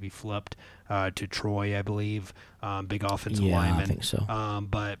one that maybe flipped to Troy, I believe. Big offensive lineman. I think so.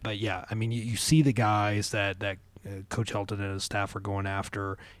 But yeah, I mean, you see the guys that Coach Helton and his staff are going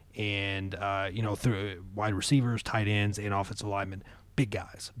after, and through wide receivers, tight ends, and offensive linemen. Big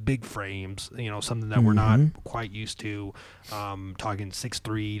guys, big frames, something that we're not quite used to. Talking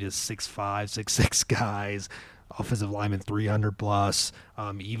 6'3" to 6'5", 6'6" guys, offensive linemen 300 plus.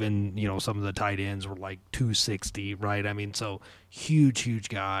 Even some of the tight ends were like 260, right? I mean, so huge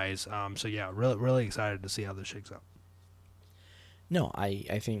guys. Really excited to see how this shakes out. No,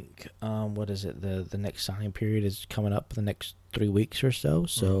 I think what is it? The next signing period is coming up in the next 3 weeks or so.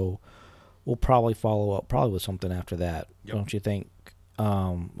 So we'll probably follow up with something after that. Yep. Don't you think?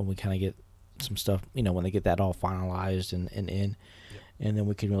 When we kind of get some stuff, when they get that all finalized and in, and then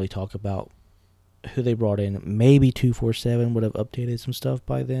we can really talk about who they brought in. Maybe 247 would have updated some stuff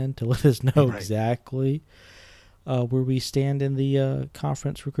by then to let us know exactly where we stand in the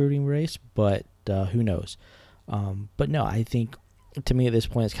conference recruiting race, but who knows? But no, I think to me at this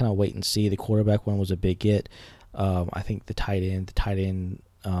point it's kind of wait and see. The quarterback one was a big get. I think the tight end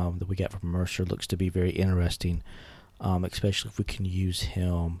that we got from Mercer looks to be very interesting. Especially if we can use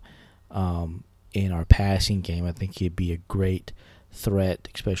him in our passing game. I think he'd be a great threat,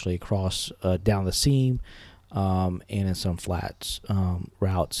 especially across down the seam and in some flats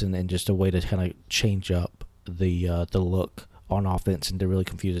routes, and just a way to kind of change up the look on offense and to really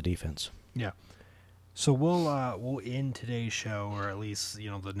confuse the defense. Yeah. So we'll end today's show, or at least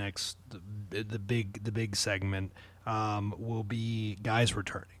the big segment will be guys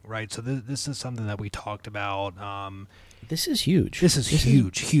returning, right? So this is something that we talked about. This is huge. This is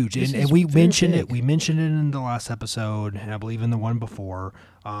huge, and we mentioned it. We mentioned it in the last episode, and I believe in the one before,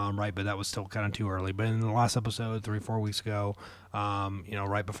 right? But that was still kind of too early. But in the last episode, 3-4 weeks ago,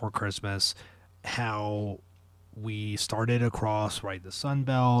 right before Christmas, how we started across, right, the Sun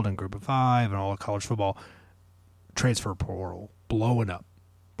Belt and Group of Five and all of college football, transfer portal blowing up,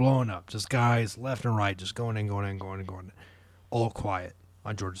 just guys left and right, just going in, all quiet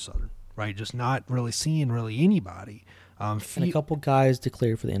on Georgia Southern, right? Just not really seeing anybody. And a couple guys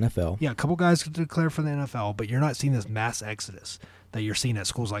declared for the NFL. Yeah, a couple guys declared for the NFL, but you're not seeing this mass exodus that you're seeing at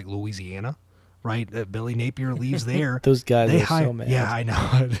schools like Louisiana, right? Billy Napier leaves there. Those guys are so mad. Yeah, I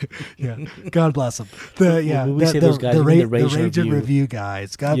know. Yeah, God bless them. The Rage and Review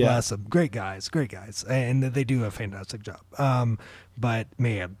guys. God bless them. Great guys, and they do a fantastic job. But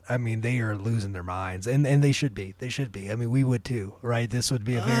man, I mean, they are losing their minds, and they should be. I mean, we would too, right? This would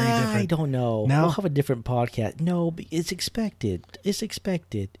be a very different. I don't know. No? We'll have a different podcast. No, but it's expected.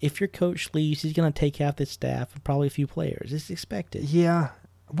 If your coach leaves, he's going to take half the staff and probably a few players. It's expected. Yeah.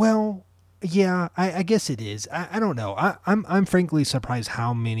 Well, yeah. I guess it is. I don't know. I'm frankly surprised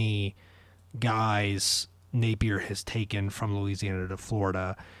how many guys Napier has taken from Louisiana to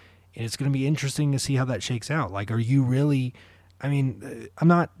Florida, and it's going to be interesting to see how that shakes out. Like, are you really? I mean, I'm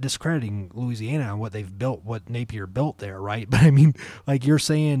not discrediting Louisiana and what they've built, what Napier built there, right? But I mean, like, you're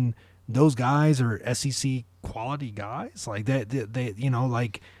saying those guys are SEC quality guys, like that. They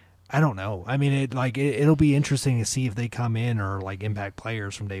like, I don't know. I mean, it'll be interesting to see if they come in or like impact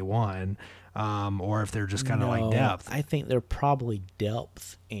players from day one, or if they're just kind of like depth. I think they're probably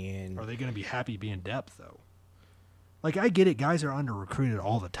depth. And are they going to be happy being depth though? Like, I get it, guys are under recruited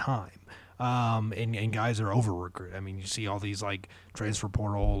all the time. And guys are over recruited. I mean, you see all these like transfer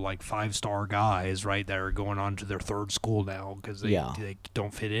portal, like 5-star guys, right, that are going on to their third school now because they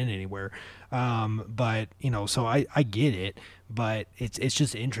don't fit in anywhere. But so I get it, but it's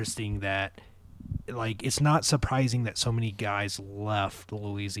just interesting that, like, it's not surprising that so many guys left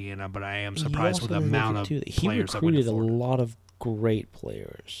Louisiana, but I am surprised with the amount of players that went to Florida. He recruited a lot of great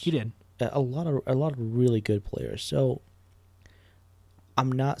players. He did a lot of really good players. So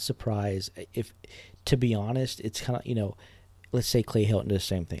I'm not surprised if, to be honest, it's kind of, let's say Clay Helton does the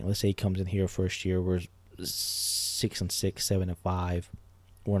same thing. Let's say he comes in here first year, we're 6-6, 7-5,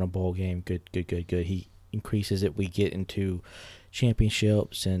 we're in a bowl game, good. He increases it, we get into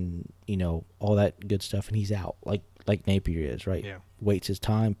championships and, all that good stuff, and he's out, like Napier is, right? Yeah. Waits his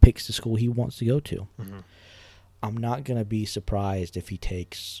time, picks the school he wants to go to. Mm-hmm. I'm not going to be surprised if he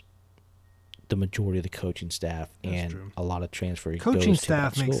takes the majority of the coaching staff. That's and true. A lot of transfer. Coaching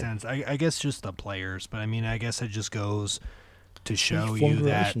staff makes sense. I guess just the players, but I mean, I guess it just goes to show you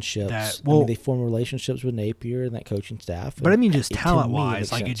that they form relationships with Napier and that coaching staff. But I mean, just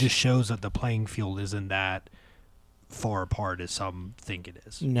talent-wise, like, it just shows that the playing field isn't that far apart as some think it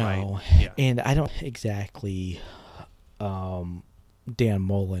is. No, right? Yeah. And I don't exactly Dan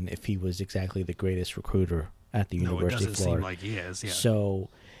Mullen if he was exactly the greatest recruiter at the University of Florida. Seem like he is. Yeah. So,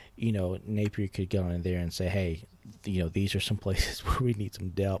 Napier could go in there and say, hey, these are some places where we need some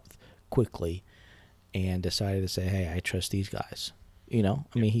depth quickly, and decided to say, hey, I trust these guys. I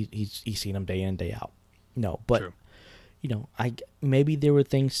mean, he's seen them day in, day out. No, but, True. Maybe there were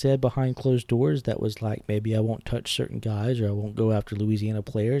things said behind closed doors that was like, maybe I won't touch certain guys or I won't go after Louisiana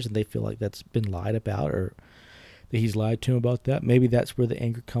players, and they feel like that's been lied about or that he's lied to him about that. Maybe that's where the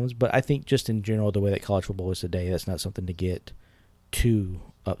anger comes. But I think just in general, the way that college football is today, that's not something to get too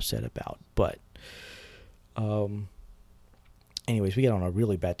upset about. But anyways, we got on a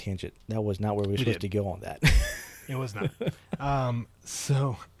really bad tangent. That was not where we were supposed to go on that. It was not.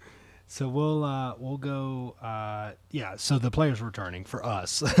 So we'll go. So the players returning for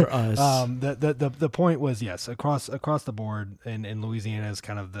us. The point was, yes, across the board, and Louisiana is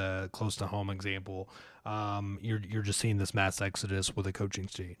kind of the close to home example. You're just seeing this mass exodus with a coaching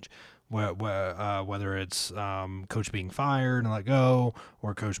change, whether it's coach being fired and let go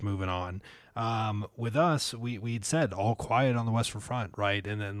or coach moving on. With us, we'd said all quiet on the Western Front, right?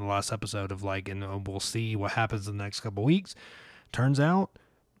 And then the last episode of and we'll see what happens in the next couple of weeks. Turns out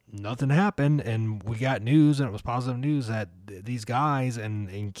nothing happened, and we got news, and it was positive news that these guys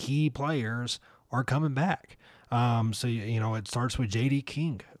and key players are coming back. So it starts with J.D.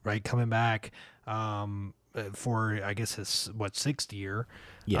 King, right, coming back for, I guess, his sixth year.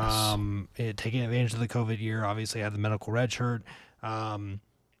 Yes. Taking advantage of the COVID year, obviously had the medical red shirt,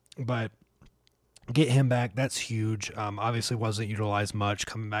 but get him back, that's huge. Obviously wasn't utilized much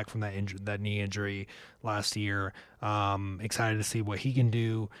coming back from that knee injury last year. Excited to see what he can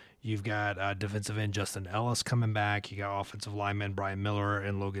do. You've got defensive end Justin Ellis coming back. You got offensive linemen Brian Miller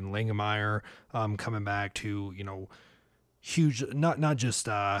and Logan Langemeyer coming back to, huge, not just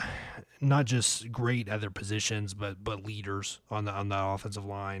not just great at their positions, but leaders on the offensive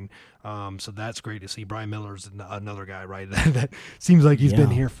line. So that's great to see. Brian Miller's another guy, right? that seems like he's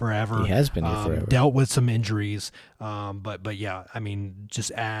been here forever. He has been here forever. Dealt with some injuries, but yeah, I mean,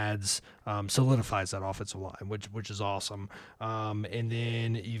 just adds, solidifies that offensive line, which is awesome. And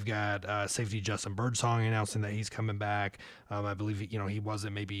then you've got safety Justin Birdsong announcing that he's coming back. I believe he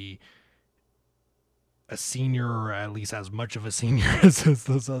wasn't maybe a senior, or at least as much of a senior as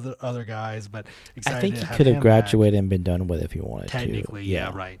those other guys, but excited. I think to he have could have him graduated back. and been done with if he wanted Technically, to.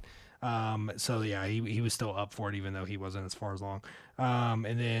 yeah, right. So yeah, he was still up for it, even though he wasn't as far as long.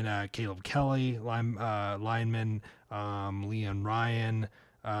 And then Caleb Kelly, lineman, Leon Ryan,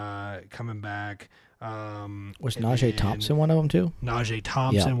 coming back. Was Najee Thompson one of them too? Najee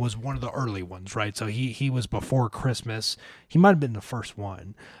Thompson was one of the early ones, right? So he was before Christmas. He might have been the first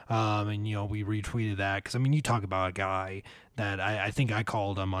one. And we retweeted that because you talk about a guy that I think I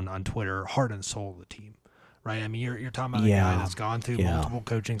called him on Twitter, heart and soul of the team, right? I mean, you're talking about a guy that's gone through multiple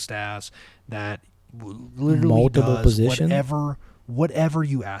coaching staffs, that literally multiple does positions, whatever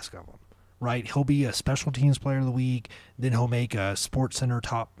you ask of him. Right, he'll be a special teams player of the week. Then he'll make a Sports Center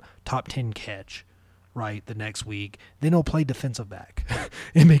top 10 catch, right, the next week. Then he'll play defensive back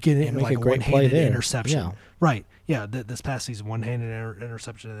and make it like a one-handed interception. Yeah. Right, yeah. This past season, one-handed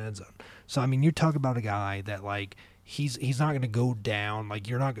interception in the end zone. So you talk about a guy that he's not going to go down.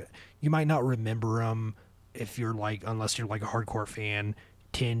 You might not remember him if you're unless you're a hardcore fan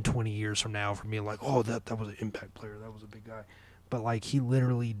 10, 20 years from now, from being like, oh, that was an impact player, that was a big guy. But he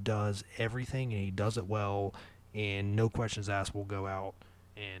literally does everything, and he does it well, and no questions asked, will go out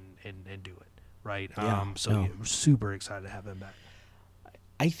and do it, right? Yeah, super excited to have him back.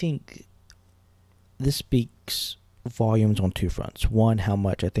 I think this speaks volumes on two fronts. One, how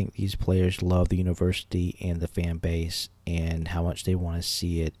much I think these players love the university and the fan base, and how much they want to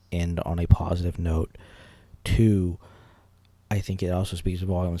see it end on a positive note. Two, I think it also speaks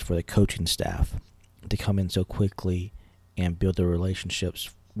volumes for the coaching staff to come in so quickly and build the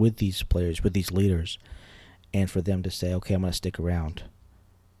relationships with these players, with these leaders, and for them to say, okay, I'm going to stick around.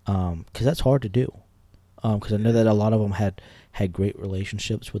 Because that's hard to do. Because I know that a lot of them had great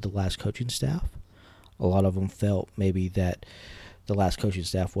relationships with the last coaching staff. A lot of them felt maybe that the last coaching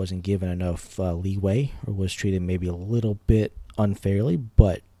staff wasn't given enough leeway, or was treated maybe a little bit unfairly.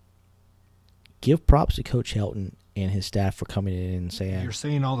 But give props to Coach Helton and his staff for coming in and saying, you're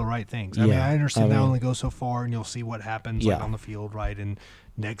saying all the right things. I understand that only goes so far, and you'll see what happens on the field, right? And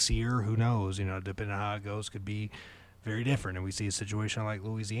next year, who knows? Depending on how it goes, could be very different. And we see a situation like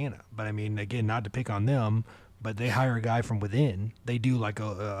Louisiana. But again, not to pick on them, but they hire a guy from within. They do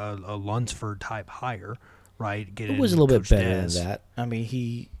a Lunsford type hire, right? It was a little bit better than that.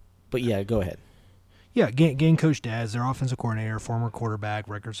 But yeah, go ahead. Yeah, getting Coach Daz, their offensive coordinator, former quarterback,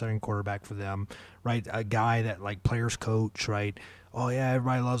 record-setting quarterback for them, right? A guy that players coach, right? Oh yeah,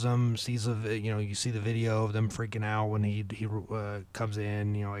 everybody loves him. Sees you see the video of them freaking out when he comes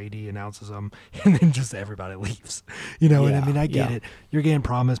in. AD announces him, and then just everybody leaves. And I get it. You're getting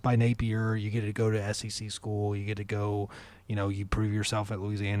promised by Napier. You get to go to SEC school. You get to go. You prove yourself at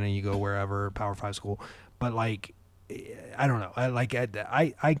Louisiana. You go wherever, Power 5 school. But I don't know.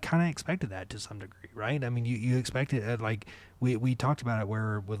 I kind of expected that to some degree, right? You expected it. We talked about it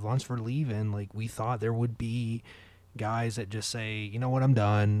where with Lunsford leaving, we thought there would be guys that just say, you know what, I'm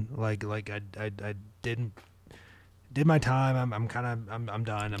done. I did my time. I'm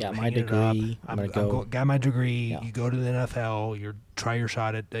done. Got my degree. I'm gonna go. Got my degree. Yeah. You go to the NFL. You try your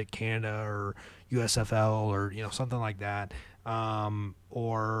shot at Canada or USFL or something like that,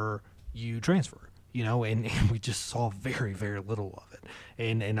 or you transfer. And we just saw very, very little of it.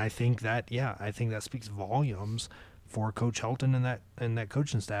 And I think that, speaks volumes for Coach Helton and that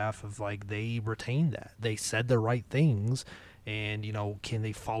coaching staff of they retained that. They said the right things, and can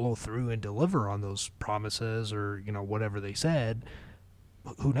they follow through and deliver on those promises or whatever they said?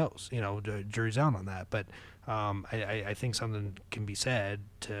 Who knows? Jury's out on that. But I think something can be said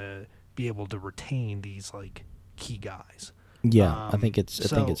to be able to retain these key guys. Yeah, I think it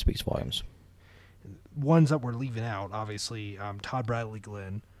speaks volumes. Ones that we're leaving out, obviously, Todd Bradley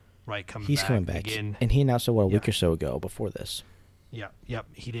Glenn, right, He's coming back again, and he announced it a week or so ago before this. Yep,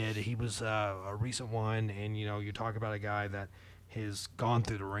 he did. He was a recent one, and you talk about a guy that has gone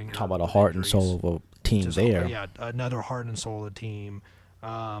through the ringer. Talk about a heart and soul of a team there. Yeah, another heart and soul of the team.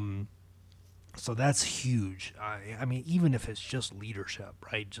 So that's huge. Even if it's just leadership,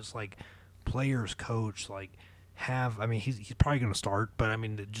 right? Just players, coach, he's probably going to start, but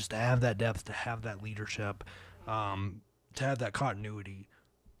just to have that depth, to have that leadership, to have that continuity,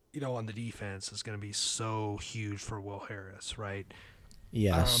 on the defense is going to be so huge for Will Harris, right?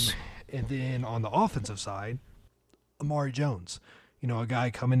 Yes. And then on the offensive side, Amari Jones, a guy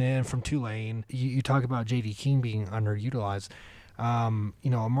coming in from Tulane. You talk about J.D. King being underutilized.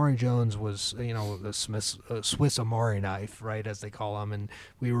 Amari Jones was, the Swiss Amari knife, right, as they call him. And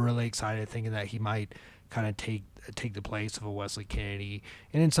we were really excited thinking that he might kind of take the place of a Wesley Kennedy.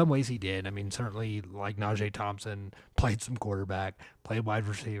 And in some ways he did. I mean, certainly like Najee Thompson played some quarterback, played wide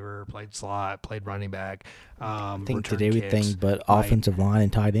receiver, played slot, played running back. I think did everything but offensive line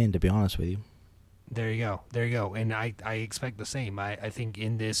and tight end, to be honest with you. There you go. And I expect the same. I think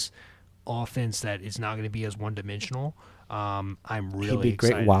in this offense that is not going to be as one-dimensional, I'm really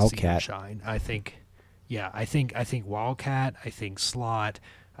excited to see him shine. I think Wildcat, I think slot,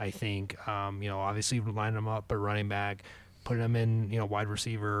 I think, obviously line him up at running back, put him in, wide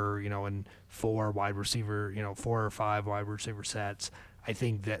receiver, in 4 wide receiver, 4 or 5 wide receiver sets. I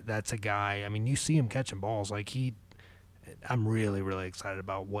think that's a guy. I mean, you see him catching balls. Like I'm really, really excited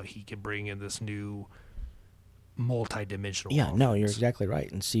about what he can bring in this new multi-dimensional offense. No, you're exactly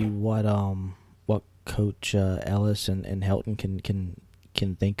right. And see what Coach Ellis and Helton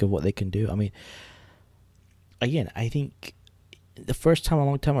can think of what they can do. I mean, again, I think the first time in a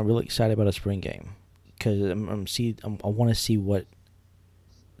long time I'm really excited about a spring game because I want to see what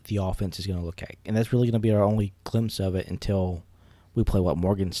the offense is going to look like. And that's really going to be our only glimpse of it until we play,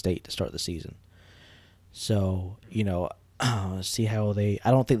 Morgan State to start the season. So, see how I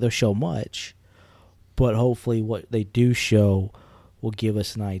don't think they'll show much, but hopefully what they do show will give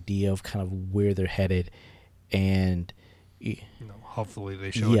us an idea of kind of where they're headed. And hopefully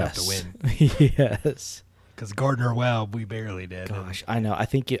they show enough to win. Yes. Because Gardner Webb, we barely did. Gosh, I know. I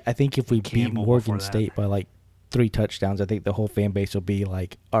think if we beat Morgan State by like 3 touchdowns, I think the whole fan base will be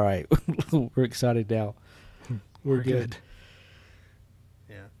like, all right, we're excited now. We're good.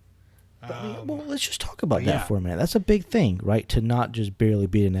 But, let's just talk about that for a minute. That's a big thing, right? To not just barely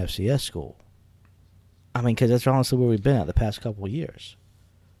beat an FCS school. I mean, because that's honestly where we've been at the past couple of years.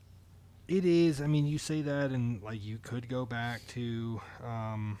 It is. I mean, you say that, and like you could go back to,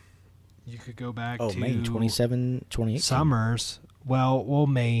 Maine 2018. Summers. Well,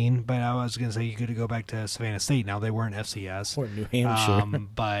 Maine, but I was gonna say you could go back to Savannah State. Now they weren't FCS or New Hampshire,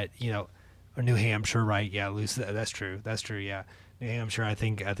 but or New Hampshire, right? Yeah, that's true. Yeah. New Hampshire, I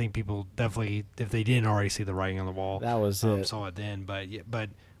think people definitely, if they didn't already see the writing on the wall, that was it. Saw it then. But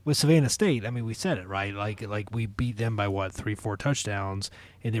with Savannah State, I mean, we said it right. Like we beat them by 3-4 touchdowns,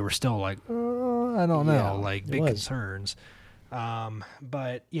 and they were still like, I don't know, like big concerns.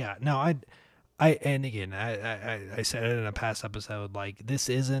 But yeah, no, I and again, I said it in a past episode. Like this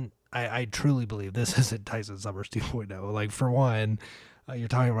isn't. I truly believe this isn't Tyson Summers 2.0. Like for one, you're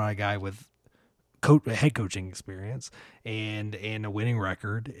talking about a guy with head coaching experience and a winning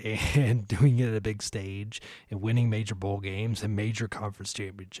record and doing it at a big stage and winning major bowl games and major conference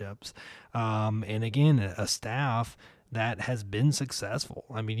championships. And again, a staff that has been successful.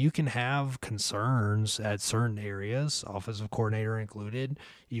 I mean, you can have concerns at certain areas, offensive coordinator included,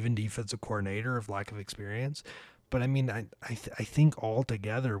 even defensive coordinator of lack of experience. But I mean, I think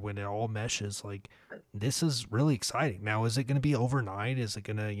altogether, when it all meshes, like this is really exciting. Now, is it going to be overnight? Is it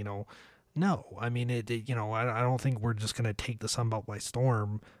going to, no, I mean, I don't think we're just going to take the Sun Belt by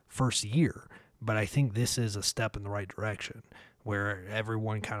storm first year, but I think this is a step in the right direction where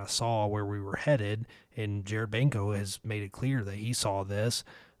everyone kind of saw where we were headed, and Jared Banco has made it clear that he saw this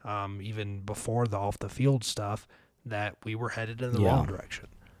even before the off-the-field stuff, that we were headed in the wrong direction.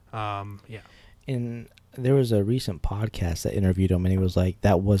 And there was a recent podcast that interviewed him, and he was like,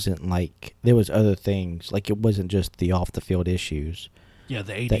 that wasn't like, there was other things, like it wasn't just the off-the-field issues. Yeah,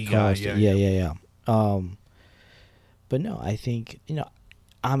 the AD guy. Yeah. But no, I think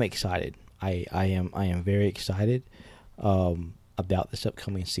I'm excited. I am very excited about this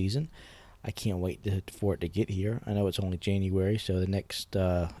upcoming season. I can't wait for it to get here. I know it's only January, so the next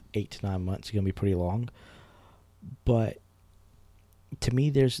 8 to 9 months is going to be pretty long. But to me,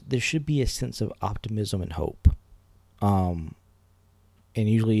 there should be a sense of optimism and hope. And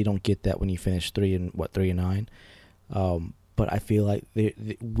usually you don't get that when you finish 3-9. But I feel like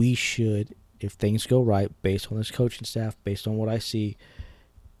we should, if things go right, based on this coaching staff, based on what I see,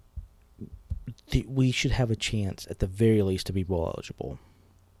 we should have a chance at the very least to be bowl eligible.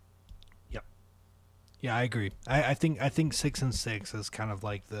 Yep. Yeah, I agree. I think 6-6 is kind of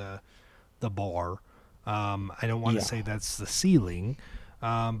like the bar. I don't want to say that's the ceiling,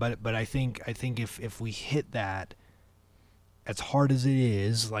 but I think if we hit that, as hard as it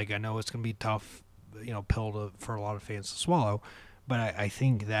is, like I know it's going to be tough, pill for a lot of fans to swallow, but I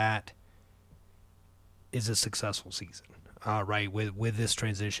think that is a successful season. right, with this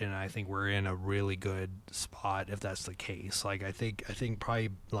transition. I think we're in a really good spot if that's the case. Like I think probably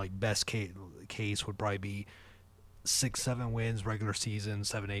like best case would probably be 6-7 wins regular season,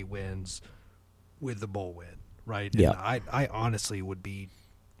 7-8 wins with the bowl win, right? Yeah. And I honestly would be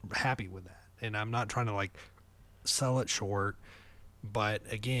happy with that. And I'm not trying to like sell it short, but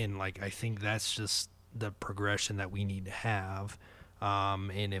again, like I think that's just the progression that we need to have.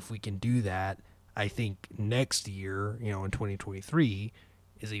 And if we can do that, I think next year, in 2023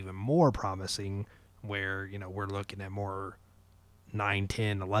 is even more promising where, we're looking at more 9,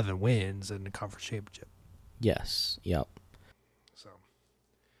 10, 11 wins in the conference championship. Yes. Yep. So,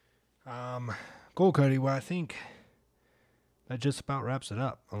 cool, Cody. Well, I think that just about wraps it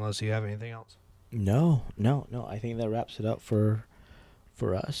up, unless you have anything else. No. I think that wraps it up for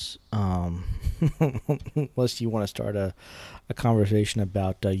us. Unless you want to start a conversation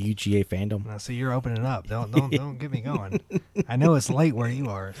about UGA fandom. Now, see, you're opening up. Don't get me going. I know it's late where you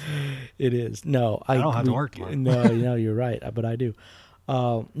are. It is. No, I don't have to work tomorrow. No, you're right, but I do.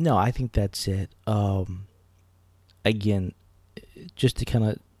 No, I think that's it. Again,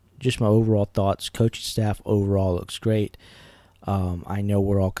 just my overall thoughts. Coaching staff overall looks great. I know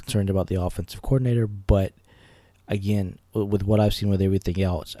we're all concerned about the offensive coordinator, but again, with what I've seen with everything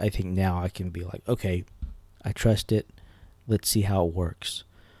else, I think now I can be like, okay, I trust it. Let's see how it works.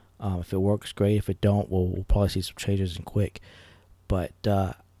 If it works, great. If it don't, we'll probably see some changes and quick. But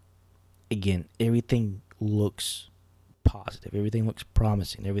again, everything looks positive. Everything looks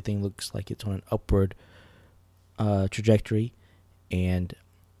promising. Everything looks like it's on an upward trajectory. And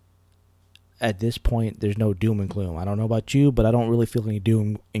at this point, there's no doom and gloom. I don't know about you, but I don't really feel any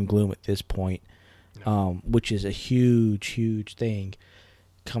doom and gloom at this point. Which is a huge, huge thing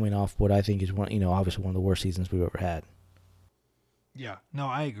coming off what I think is obviously one of the worst seasons we've ever had. Yeah, no,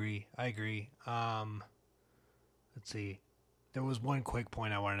 I agree. Let's see. There was one quick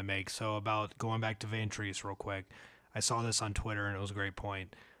point I wanted to make. So about going back to Vantrease real quick. I saw this on Twitter and it was a great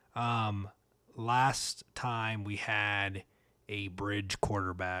point. Last time we had a bridge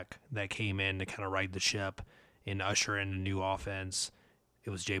quarterback that came in to kind of right the ship and usher in a new offense, it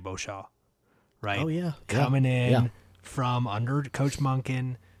was Jay Beauchamp. Right? Oh, yeah. Coming in from under Coach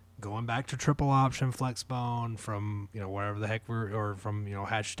Monken, going back to triple option flex bone from, wherever the heck or from,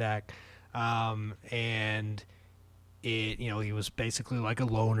 Hatchstack. And it, he was basically like a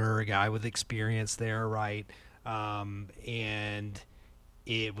loner, a guy with experience there, right? And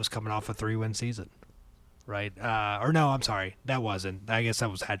it was coming off a 3-win season, right? Or no, I'm sorry. That wasn't. I guess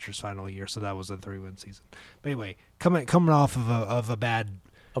that was Hatcher's final year, so that was a 3-win season. But anyway, coming off of a bad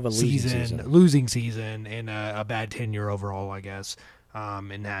losing season and a bad tenure overall, I guess,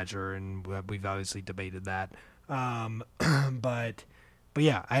 in Hatcher, and we've obviously debated that. But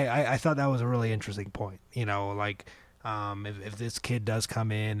yeah, I thought that was a really interesting point. If this kid does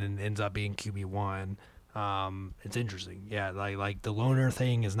come in and ends up being QB1, it's interesting. Yeah, like the loner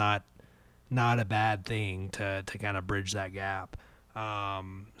thing is not a bad thing to kind of bridge that gap.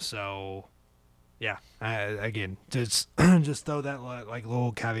 So. Yeah, again, just throw that like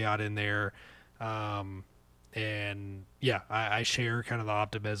little caveat in there, and yeah, I share kind of the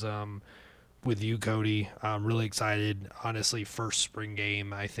optimism with you, Cody. I'm really excited. Honestly, first spring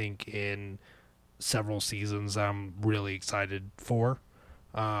game I think in several seasons. I'm really excited for.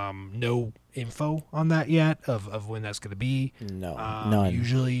 No info on that yet of when that's going to be. No, none.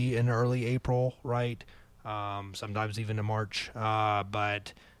 Usually in early April, right? Sometimes even in March,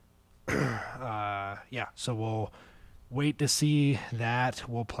 but. So we'll wait to see that.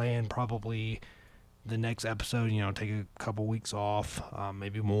 We'll plan probably the next episode, take a couple weeks off,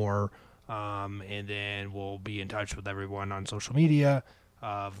 maybe more, and then we'll be in touch with everyone on social media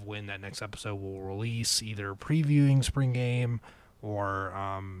of when that next episode will release, either previewing spring game or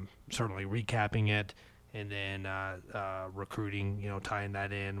certainly recapping it, and then recruiting, tying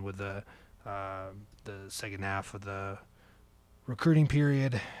that in with the second half of the recruiting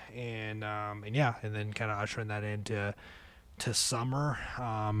period, and then kind of ushering that into summer,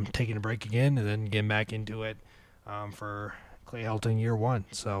 taking a break again, and then getting back into it for Clay Helton year 1.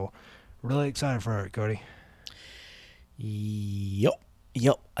 So really excited for it, Cody. Yep,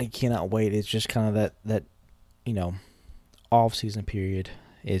 I cannot wait. It's just kind of that off season period.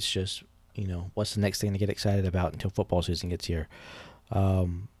 It's just what's the next thing to get excited about until football season gets here.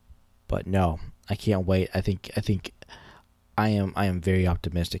 But no, I can't wait. I think I am very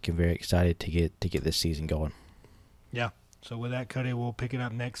optimistic and very excited to get this season going. Yeah. So with that, Cody, we'll pick it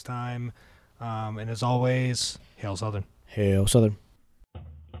up next time. And as always, Hail Southern. Hail Southern.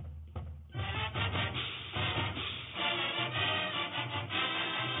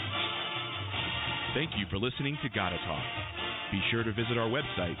 Thank you for listening to Gotta Talk. Be sure to visit our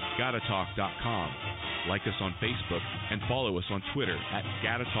website, gottatalk.com. Like us on Facebook and follow us on Twitter at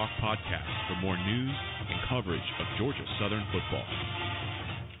Gotta Talk Podcast for more news and coverage of Georgia Southern football.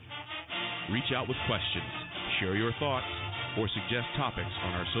 Reach out with questions, share your thoughts, or suggest topics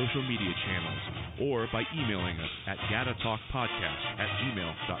on our social media channels or by emailing us at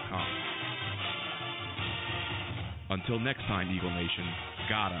gattatalkpodcast@gmail.com. Until next time, Eagle Nation,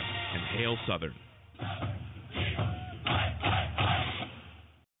 gotta and hail Southern.